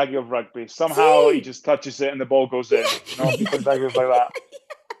Pippo Inzaghi of rugby. Somehow he just touches it and the ball goes in. You know, Pippo Inzaghi is like that.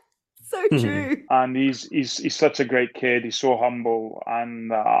 So true. And he's such a great kid. He's so humble,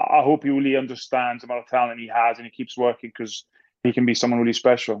 and I hope he really understands the amount of talent he has, and he keeps working because he can be someone really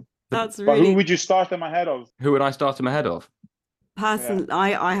special. That's But really. who would you start him ahead of? Who would I start him ahead of? Personally,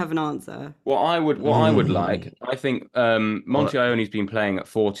 I have an answer. What I would like, I think Monty Ione's been playing at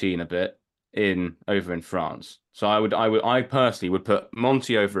 14 a bit over in France. So I personally would put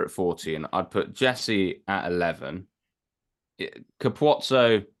Monty over at 14. I'd put Jesse at 11.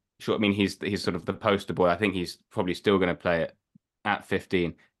 Capozzo, sure, I mean he's sort of the poster boy. I think he's probably still going to play it at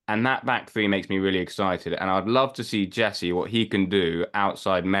 15. And that back three makes me really excited. And I'd love to see Jesse, what he can do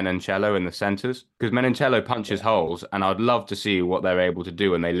outside Menoncello in the centres. Because Menoncello punches holes, and I'd love to see what they're able to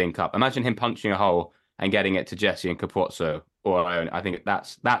do when they link up. Imagine him punching a hole and getting it to Jesse and Capozzo or Ione. I think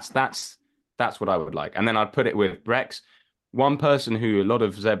that's what I would like. And then I'd put it with Brex. One person who a lot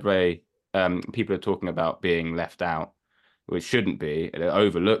of Zebre people are talking about being left out, which shouldn't be,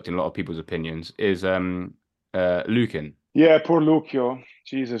 overlooked in a lot of people's opinions, is Lukin. Yeah, poor Lucio.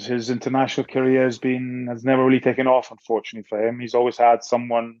 Jesus, his international career has never really taken off, unfortunately for him. He's always had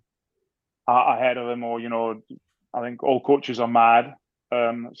someone ahead of him, or I think all coaches are mad.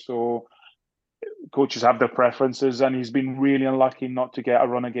 So coaches have their preferences, and he's been really unlucky not to get a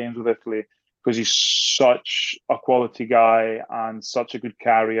run of games with Italy because he's such a quality guy and such a good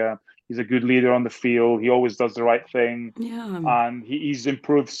carrier. He's a good leader on the field. He always does the right thing. Yeah. And he's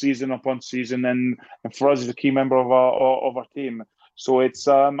improved season upon season. And for us, he's a key member of our team. So it's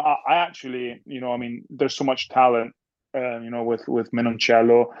I actually, there's so much talent, with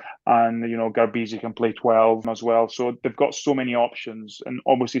Menoncello, and Garbisi can play 12 as well. So they've got so many options, and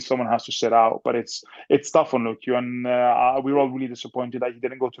obviously someone has to sit out. But it's tough on Lucio, and we were all really disappointed that he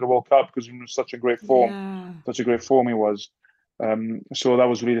didn't go to the World Cup because he was such a great form. Yeah. Such a great form he was. So that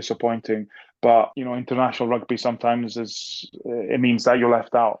was really disappointing. But international rugby sometimes it means that you're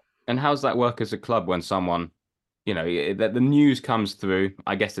left out. And how's that work as a club when someone, that the news comes through?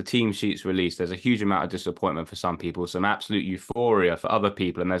 I guess the team sheet's released. There's a huge amount of disappointment for some people, some absolute euphoria for other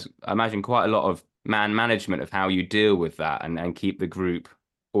people, and there's, I imagine, quite a lot of man management of how you deal with that and keep the group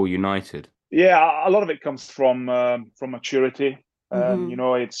all united. Yeah, a lot of it comes from maturity.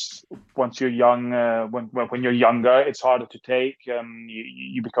 Mhm. It's once you're young, when you're younger, it's harder to take.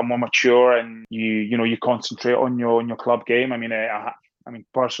 You become more mature, and you concentrate on your club game. I mean,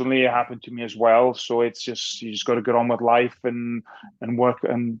 personally, it happened to me as well. So it's just you just got to get on with life and work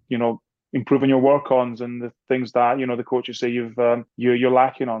and improve on your work-ons and the things that the coaches say you're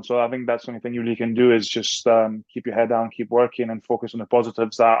lacking on. So I think that's the only thing you really can do is just keep your head down, keep working, and focus on the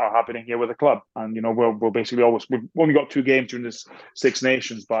positives that are happening here with the club. And we're basically we've only got 2 games during this Six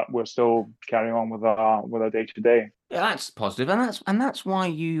Nations, but we're still carrying on with our day to day. Yeah, that's positive, and that's why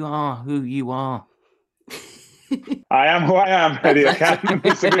you are who you are. I am who I am, Eddie. I can't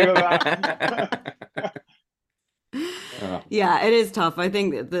disagree with that. Yeah, it is tough. I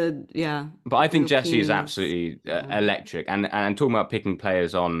think that But I think Jesse is Europeans- absolutely electric, and talking about picking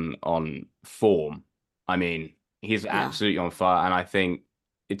players on form, I mean, he's absolutely on fire, and I think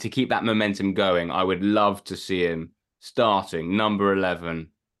to keep that momentum going, I would love to see him starting number 11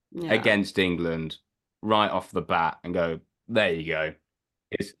 against England right off the bat and go, There you go.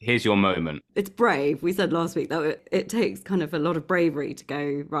 Here's your moment. It's brave. We said last week that it takes kind of a lot of bravery to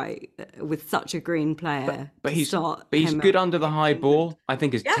go right with such a green player. But he's start he's him good at under the high England. ball. I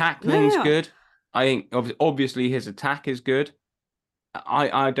think his Yeah, tackling's no. good. I think obviously his attack is good.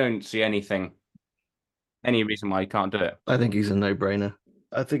 I don't see any reason why he can't do it. I think he's a no-brainer.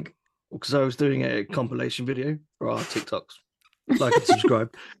 I think because I was doing a compilation video for our TikToks, like and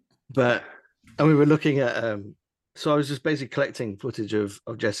subscribe. And we were looking at so I was just basically collecting footage of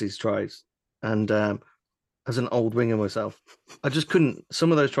Jesse's tries. And as an old winger myself, I just couldn't.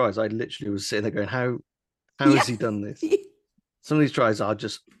 Some of those tries, I literally was sitting there going, "How has he done this?" Some of these tries are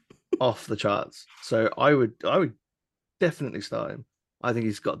just off the charts. So I would definitely start him. I think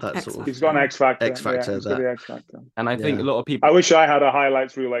he's got that X sort of He's got an X factor. X factor. Yeah, he's got the X factor. And I think a lot of people. I wish I had a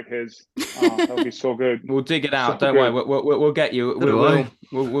highlights reel like his. Oh, that would be so good. We'll dig it out. So Don't good. worry. We'll get you.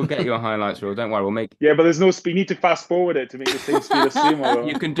 We'll get you a highlights reel. Don't worry. We'll make. Yeah, but there's no speed. You need to fast forward it to make the same speed as Seymour.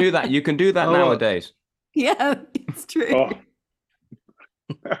 You can do that. You can do that nowadays. Yeah, it's true. Oh.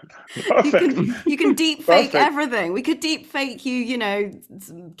 You can deep fake Perfect. everything. We could deep fake you,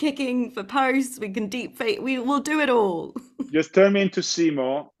 kicking for posts. We can deep fake. We'll do it all. Just turn me into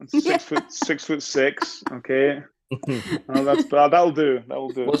Seymour. 6'6", okay. That'll do.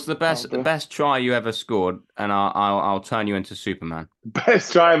 What's the best try you ever scored? And I'll turn you into Superman.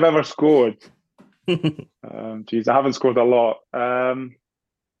 Best try I've ever scored? Geez, I haven't scored a lot. I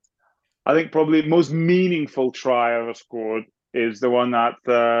think probably the most meaningful try I ever scored is the one at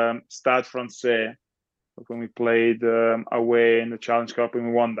Stade Francais when we played away in the Challenge Cup and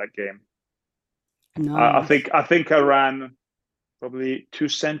we won that game. Nice. I think I ran probably 2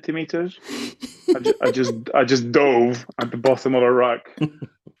 centimeters. I just dove at the bottom of a ruck.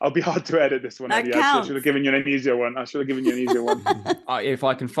 I'll be hard to edit this one. That Eddie. I counts. should have given you an easier one. If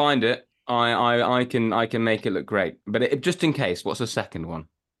I can find it, I can make it look great. But just in case, what's the second one?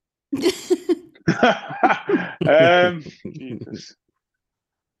 Jesus.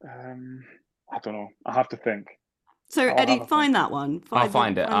 I don't know. I have to think. So Eddie, find that one. I'll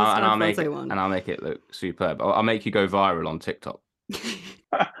find it, and I'll make it, one. and I'll make it look superb. I'll make you go viral on TikTok.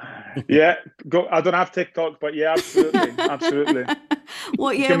 Yeah, go. I don't have TikTok, but yeah, absolutely.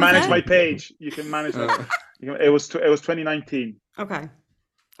 What year? You can manage was my page. You can manage. It was 2019. Okay.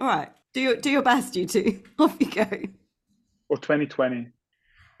 All right. Do your best, you two. Off you go. Or 2020.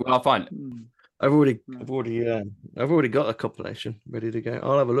 Well, I'll find it. I've already got a compilation ready to go.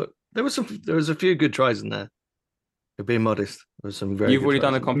 I'll have a look. There was a few good tries in there. For being modest, there was some very. You've already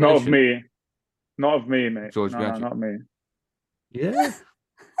done a Not compilation. Not of me, mate. George no, Biagi. not me. Yeah.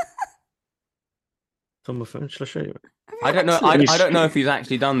 It's on my phone. Shall I show you? I don't know. I don't know if he's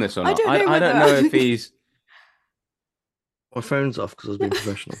actually done this or not. I don't know if he's. My phone's off because I was being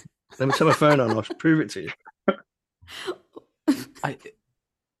professional. Let me turn my phone on. I'll prove it to you.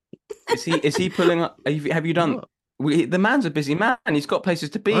 Is he pulling up? Have you done? The man's a busy man. He's got places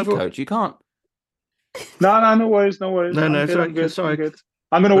to be, Coach. You can't. No worries. No, sorry. I'm good.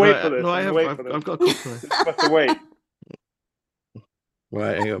 I'm going to wait for this. No, I've got a compilation. Just have to wait.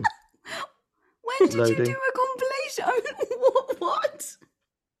 Right, hang on. When did you do a compilation? What?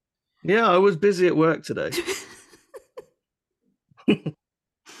 Yeah, I was busy at work today.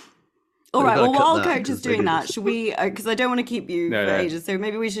 All right. Well, while Coach because is doing that, should we? Because I don't want to keep you for ages, so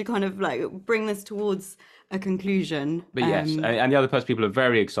maybe we should kind of bring this towards a conclusion. But yes, and the other person people are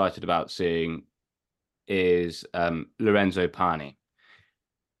very excited about seeing is Lorenzo Pani.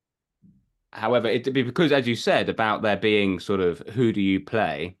 However, it'd be because, as you said, about there being sort of who do you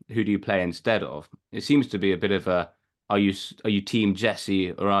play instead of? It seems to be a bit of a are you team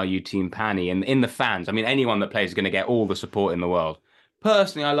Jesse or are you team Pani? And in the fans, I mean, anyone that plays is going to get all the support in the world.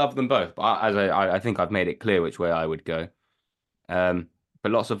 Personally, I love them both, but I think I've made it clear which way I would go. But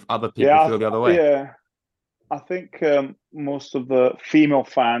lots of other people feel the other way. Yeah, I think most of the female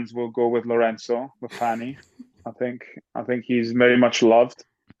fans will go with Lorenzo, with Pani. I think he's very much loved.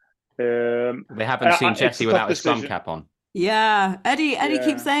 They haven't seen Jesse without a scrum cap on. Yeah, Eddie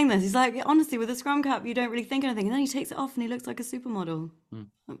keeps saying this. He's like, honestly, with a scrum cap, you don't really think anything, and then he takes it off and he looks like a supermodel.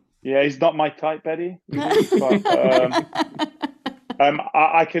 Yeah, he's not my type, Eddie. But,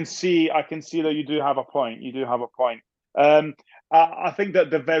 I can see that you do have a point. I think that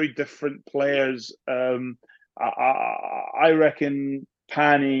they're very different players. I reckon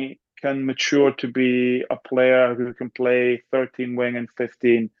Pani can mature to be a player who can play 13 wing and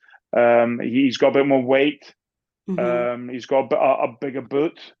 15. He's got a bit more weight. Mm-hmm. He's got a bigger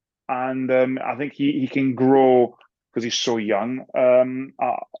boot, and I think he can grow because he's so young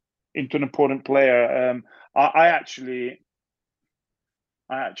into an important player.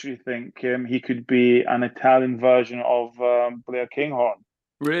 I actually think he could be an Italian version of Blair Kinghorn.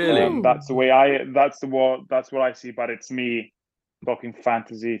 Really? That's what I see. But it's me talking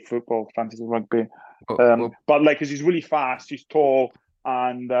fantasy football, fantasy rugby. But like, because he's really fast, he's tall,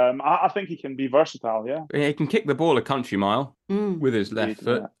 and I think he can be versatile. Yeah, he can kick the ball a country mile with his left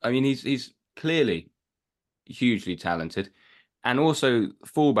foot. Yeah. I mean, he's clearly hugely talented, and also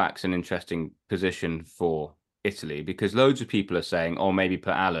fullback's an interesting position for Italy because loads of people are saying, "Oh, maybe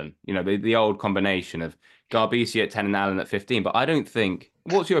put Allen." You know, the old combination of Garbisi at 10 and Allen at 15. But I don't think.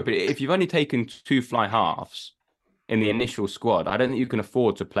 What's your opinion? If you've only taken two fly halves in the initial squad, I don't think you can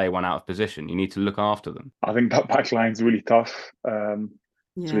afford to play one out of position. You need to look after them. I think that back line's really tough.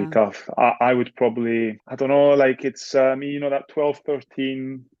 It's really tough. I would probably, I don't know, like it's, that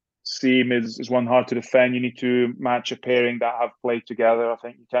 12-13 seam is one hard to defend. You need to match a pairing that have played together. I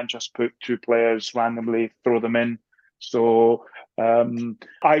think you can't just put two players randomly, throw them in. So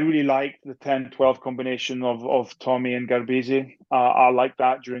I really like the 10-12 combination of Tommy and Garbisi. I like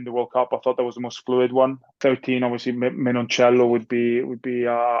that during the World Cup. I thought that was the most fluid one. 13, obviously, Menoncello would be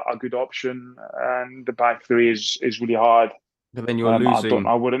a good option, and the back three is really hard. But then you're losing.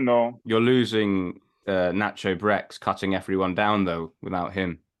 I wouldn't know. You're losing Nacho Brex cutting everyone down though without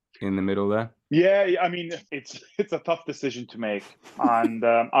him in the middle there. Yeah, I mean it's a tough decision to make, and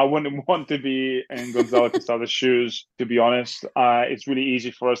I wouldn't want to be in Gonzalo Quesada's shoes. To be honest, it's really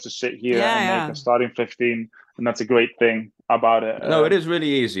easy for us to sit here and make a starting 15, and that's a great thing about it. No, it is really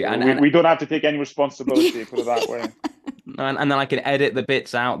easy, and we don't have to take any responsibility. Put it that way. And then I can edit the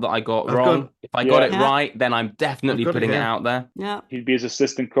bits out that I got wrong. If I got it right, then I'm definitely putting it out there. Yeah. He'd be his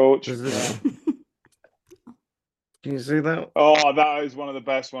assistant coach. Can you see that? Oh, that is one of the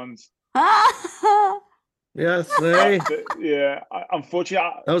best ones. Yeah, see? Unfortunately,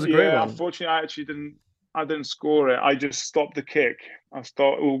 that was a great one. Unfortunately, I didn't score it. I just stopped the kick. I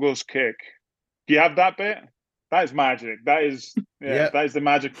stopped Ugo's kick. Do you have that bit? That is magic. That is that is the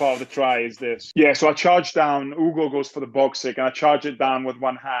magic part of the try, is this. Yeah, so I charge down, Ugo goes for the box kick, and I charge it down with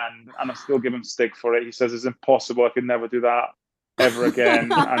one hand, and I still give him stick for it. He says it's impossible, I could never do that ever again.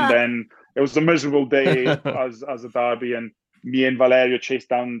 And then it was a miserable day as a derby, and me and Valerio chased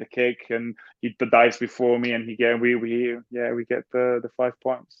down the kick, and he hit the dice before me, and we get the 5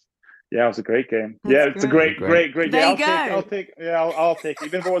 points. Yeah, it was a great game. It's a great game. I'll take it.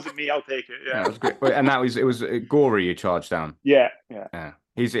 Even if it wasn't me, I'll take it. Yeah, that was great. And it was Gory you charged down. Yeah.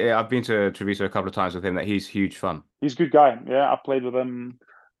 I've been to Treviso a couple of times with him. That he's huge fun. He's a good guy. Yeah, I played with him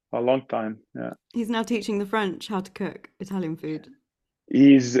a long time. Yeah. He's now teaching the French how to cook Italian food.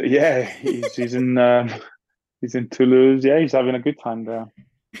 He's in Toulouse. Yeah, he's having a good time there.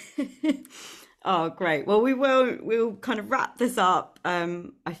 Oh, great. Well, we'll kind of wrap this up.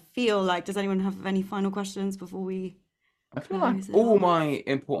 I feel like, does anyone have any final questions before we? I feel like all my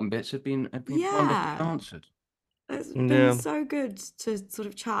important bits have been answered. It's been so good to sort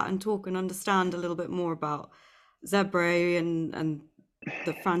of chat and talk and understand a little bit more about Zebre and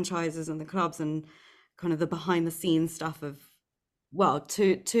the franchises and the clubs and kind of the behind the scenes stuff of, well,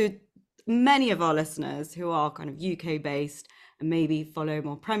 to many of our listeners who are kind of UK based and maybe follow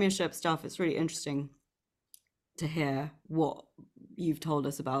more Premiership stuff. It's really interesting to hear what you've told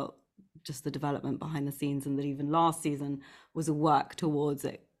us about just the development behind the scenes, and that even last season was a work towards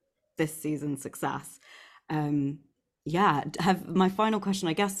this season's success. My final question,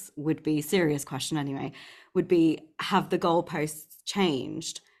 I guess, would be, serious question anyway, would be, have the goalposts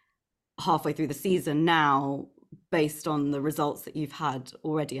changed halfway through the season now based on the results that you've had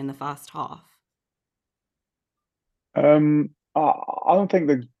already in the first half? I don't think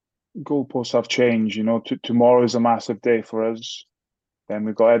the goalposts have changed. You know, tomorrow is a massive day for us. Then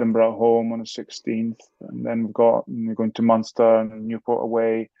we've got Edinburgh at home on the 16th, and then we're going to Munster and Newport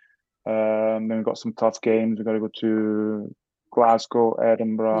away. Then we've got some tough games. We've got to go to Glasgow,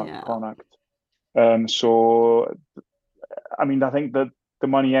 Edinburgh, Connacht. So, I mean, I think that the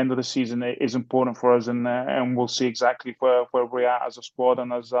money end of the season is important for us, and we'll see exactly where we're at as a squad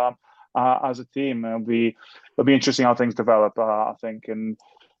and as a team. It'll be interesting how things develop, I think, and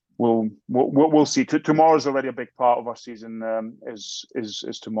we'll see. Tomorrow's already a big part of our season.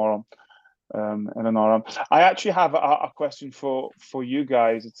 Is tomorrow. I actually have a question for you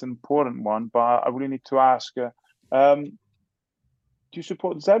guys. It's an important one, but I really need to ask. Do you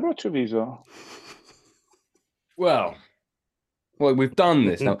support Zebre or Treviso? Well, we've done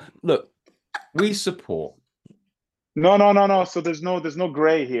this now. Look, we support. No. So there's no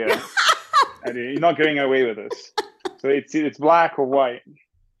grey here. You're not getting away with this. So it's black or white.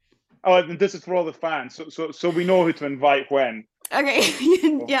 Oh, and this is for all the fans. So we know who to invite when.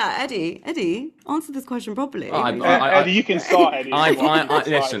 Okay, yeah, Eddie, answer this question properly. Eddie, you can start, Eddie.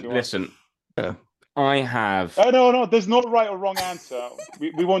 Listen. Yeah. I have. No, there's no right or wrong answer.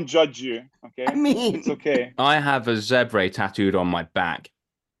 We won't judge you. Okay, I mean, it's okay. I have a Zebre tattooed on my back.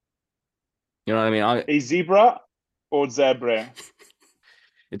 You know what I mean? A zebra or Zebre?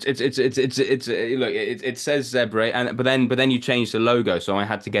 Look, it says Zebre, but then you changed the logo, so I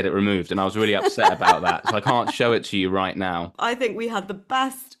had to get it removed, and I was really upset about that. So I can't show it to you right now. I think we had the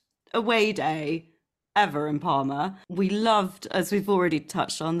best away day ever in Parma. We loved, as we've already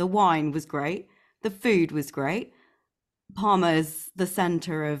touched on, the wine was great. The food was great. Parma is the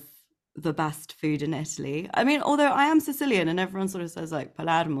center of the best food in Italy. I mean, although I am Sicilian and everyone sort of says like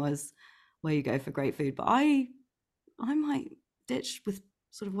Palermo is where you go for great food, but I might ditch with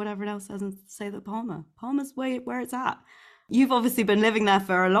sort of what everyone else says and say that Parma's where it's at. You've obviously been living there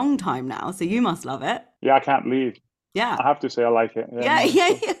for a long time now, so you must love it. Yeah, I can't leave. Yeah. I have to say I like it.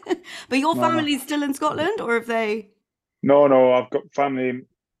 Yeah. But your family's still in Scotland, or have they? No, I've got family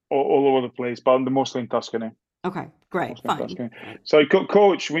all over the place, but I'm mostly in Tuscany. Okay, great, fine. So,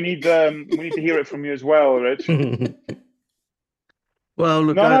 Coach, we need to hear it from you as well, Rich. Well,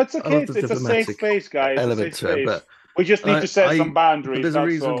 look, no, it's okay. It's a safe space, guys. Element to it, but we just need to set some boundaries. There's a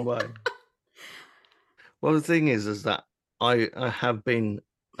reason why. Well, the thing is that I have been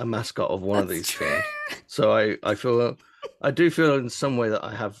a mascot of one of these things, so I do feel in some way that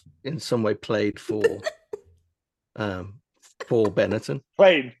I have in some way played for Benetton.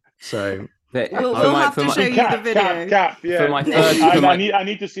 Played. So we'll have to show you the video. Cap, yeah. For my I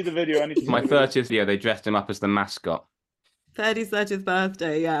need to see the video. For my 30th year, they dressed him up as the mascot. Eddie's 30th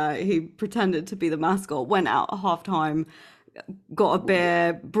birthday, yeah, he pretended to be the mascot, went out at halftime, got a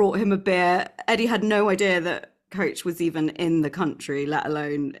beer, brought him a beer. Eddie had no idea that Coach was even in the country, let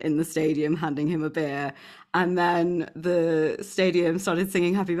alone in the stadium handing him a beer. And then the stadium started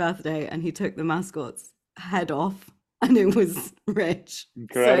singing happy birthday and he took the mascot's head off and it was Rich.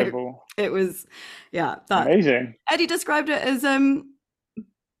 Incredible. So it was, amazing. Eddie described it as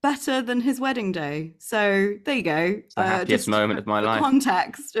better than his wedding day. So there you go. It's the happiest moment of my life.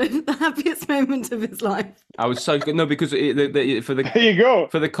 Context, the happiest moment of his life. I was so good. No, because for the there you go.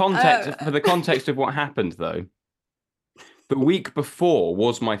 For the context of what happened though, the week before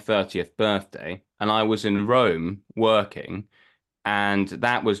was my 30th birthday, and I was in Rome working, and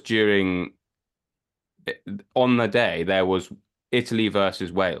that was on the day there was Italy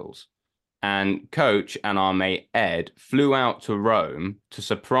versus Wales. And Coach and our mate Ed flew out to Rome to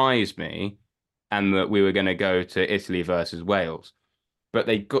surprise me, and that we were going to go to Italy versus Wales. But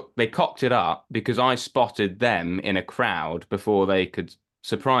they cocked it up because I spotted them in a crowd before they could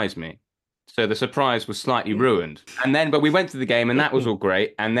surprise me. So the surprise was slightly ruined. But we went to the game and that was all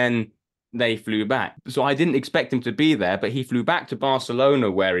great. And then they flew back. So I didn't expect him to be there, but he flew back to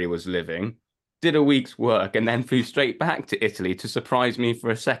Barcelona where he was living, did a week's work, and then flew straight back to Italy to surprise me for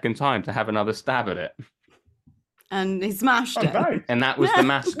a second time to have another stab at it. And he smashed it. Nice. And that was the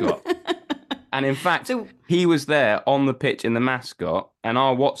mascot. And in fact, he was there on the pitch in the mascot, and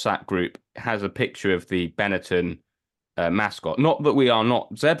our WhatsApp group has a picture of the Benetton mascot. Not that we are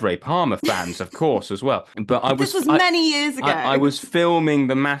not Zebre Parma fans, of course, as well. But this was many years ago. I was filming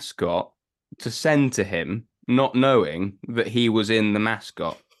the mascot to send to him, not knowing that he was in the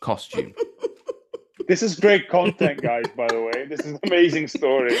mascot costume. This is great content, guys, by the way. This is an amazing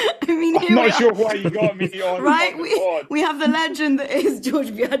story. I mean, I'm not sure why you got me on. Right? We have the legend that is George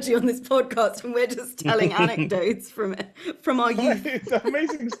Biagi on this podcast, and we're just telling anecdotes from our youth. It's an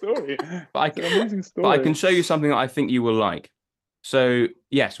amazing story. But I can show you something that I think you will like. So,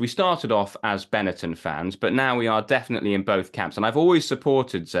 yes, we started off as Benetton fans, but now we are definitely in both camps. And I've always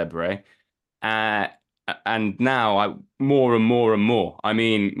supported Zebre. And now more and more and more. I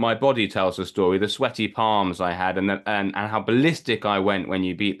mean, my body tells the story. The sweaty palms I had, and how ballistic I went when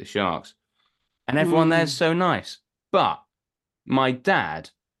you beat the Sharks. And everyone there's so nice. But my dad,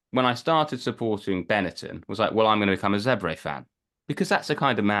 when I started supporting Benetton, was like, "Well, I'm going to become a Zebre fan because that's the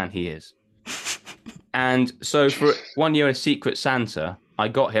kind of man he is." And so for 1 year, a Secret Santa, I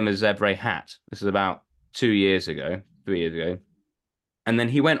got him a Zebre hat. This is about 3 years ago. And then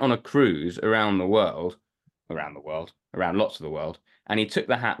he went on a cruise around lots of the world, and he took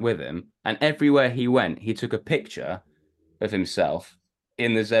the hat with him. And everywhere he went, he took a picture of himself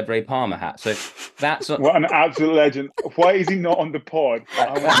in the Zebre Parma hat. So that's what an absolute legend. Why is he not on the pod?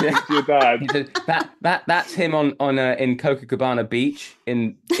 I want to talk to your dad. He said, that's him on in Copacabana Beach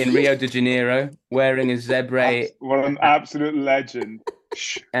in Rio de Janeiro wearing a Zebre. What an absolute legend.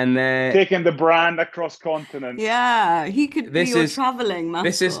 And then taking the brand across continents. Yeah, he could be your traveling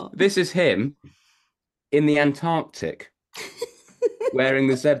mascot. This is him in the Antarctic wearing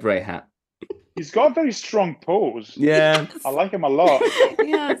the Zebre hat. He's got a very strong pose. Yeah. I like him a lot.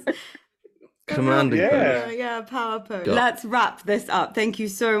 Yes. Commanding Yeah. pose. Yeah, power pose. Got- Let's wrap this up. Thank you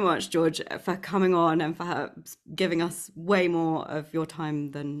so much, George, for coming on and for giving us way more of your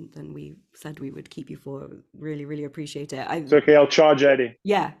time than we said we would keep you for. Really, really appreciate it. It's okay. I'll charge Eddie.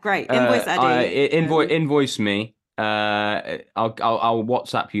 Yeah, great. Invoice Eddie. Invoice me. I'll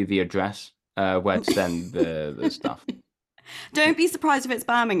WhatsApp you the address where to send the stuff. Don't be surprised if it's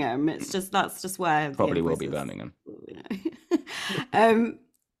Birmingham. It's just that's just where Probably will be Birmingham.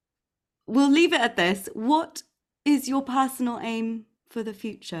 We'll leave it at this. What is your personal aim for the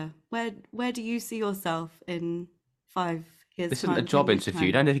future? Where do you see yourself in 5 years' This time? isn't a job interview.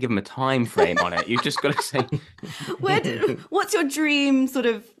 You don't have to give them a time frame on it. You've just got to say. What's your dream sort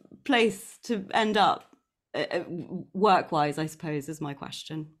of place to end up, work-wise? I suppose is my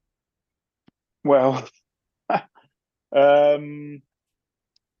question. Well, my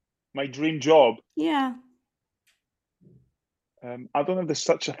dream job. Yeah. I don't know if there's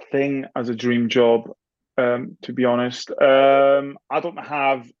such a thing as a dream job, to be honest. I don't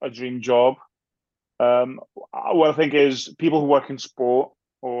have a dream job. What I think is people who work in sport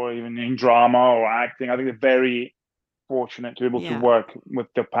or even in drama or acting, I think they're very fortunate to be able to work with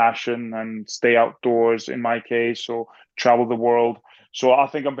their passion and stay outdoors, in my case, or travel the world. So I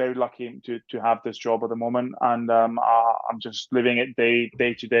think I'm very lucky to have this job at the moment. And I'm just living it day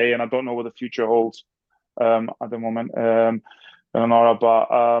to day, and I don't know what the future holds at the moment. Nora, but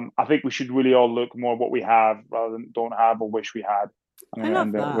I think we should really all look more at what we have rather than don't have or wish we had. I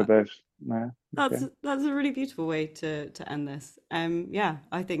love that. With this. Yeah, that's a really beautiful way to end this. Yeah,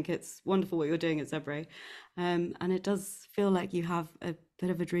 I think it's wonderful what you're doing at Zebre, and it does feel like you have a bit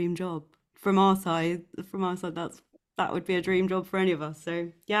of a dream job. From our side, that would be a dream job for any of us. So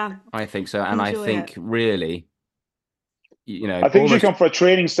yeah, I think so, and I think really, I think you should come for a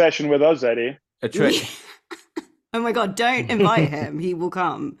training session with us, Eddie. Oh my God, don't invite him. He will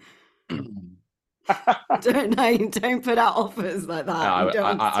come. Don't put out offers like that.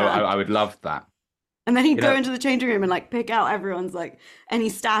 I would love that. And then he'd go into the changing room and like pick out everyone's like any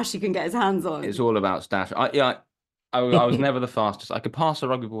stash he can get his hands on. It's all about stash. I was never the fastest. I could pass a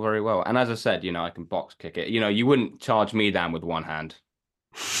rugby ball very well. And as I said, I can box kick it. You wouldn't charge me down with one hand.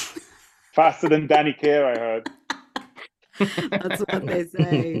 Faster than Danny Kerr, I heard. That's what they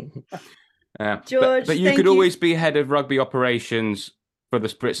say. George, but you could always be head of rugby operations for the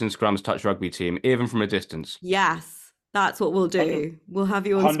Spritz and Scrums touch rugby team, even from a distance. Yes, that's what we'll do. We'll have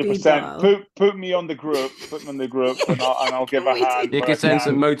you on 100%. Speed dial. Put me on the group. Put me on the group, and I'll give a hand. You can send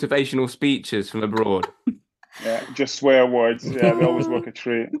some motivational speeches from abroad. Yeah, just swear words. Yeah, they always work a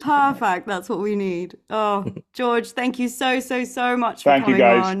treat. Perfect. That's what we need. Oh, George, thank you so much for coming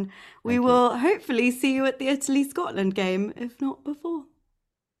on. We will hopefully see you at the Italy-Scotland game, if not before.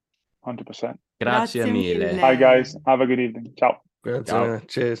 100%. Grazie mille. Hi, guys. Have a good evening. Ciao.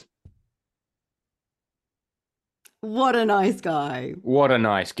 Cheers. What a nice guy. What a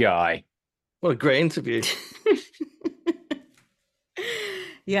nice guy. What a great interview.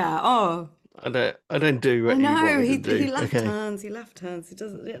 Yeah. Oh. I don't do what he do. He left turns. He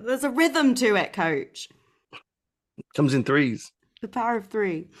doesn't. There's a rhythm to it, Coach. Comes in threes. The power of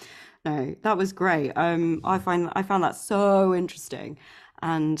three. No, that was great. I found that so interesting,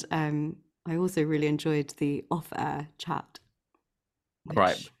 and I also really enjoyed the off-air chat.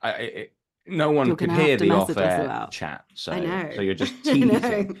 Right. No one could hear the off-air chat, so you're just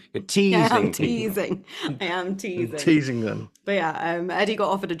teasing. You're teasing. Yeah, I am teasing. Teasing them. But yeah, Eddie got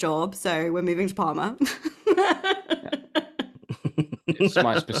offered a job, so we're moving to Parma. It's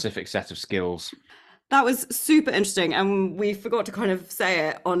my specific set of skills. That was super interesting, and we forgot to kind of say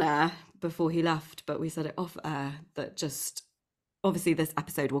it on air before he left, but we said it off air that just obviously this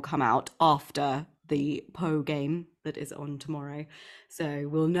episode will come out after the Po game that is on tomorrow. So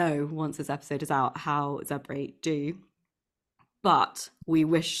we'll know once this episode is out how Zebre do. But we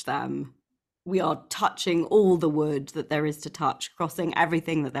wish them, we are touching all the wood that there is to touch, crossing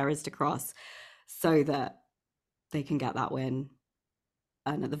everything that there is to cross so that they can get that win.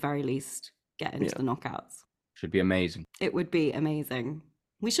 And at the very least, get into the knockouts. Should be amazing. It would be amazing.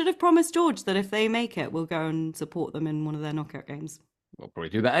 We should have promised George that if they make it, we'll go and support them in one of their knockout games. We'll probably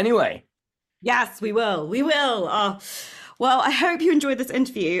do that anyway. Yes, we will. We will. Well, I hope you enjoyed this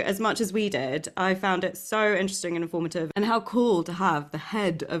interview as much as we did. I found it so interesting and informative, and how cool to have the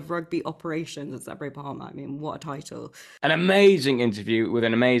head of rugby operations at Zebre Parma. I mean, what a title. An amazing interview with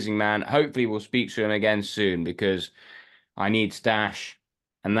an amazing man. Hopefully we'll speak to him again soon, because I need stash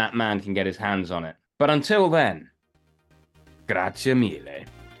and that man can get his hands on it. But until then, grazie mille.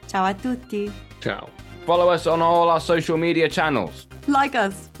 Ciao a tutti. Ciao. Follow us on all our social media channels. Like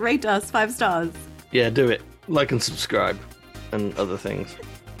us, rate us 5 stars. Yeah, do it. Like and subscribe and other things.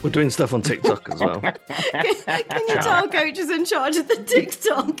 We're doing stuff on TikTok as well. Can you tell Coach is in charge of the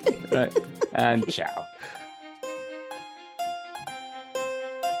TikTok? Right. And ciao.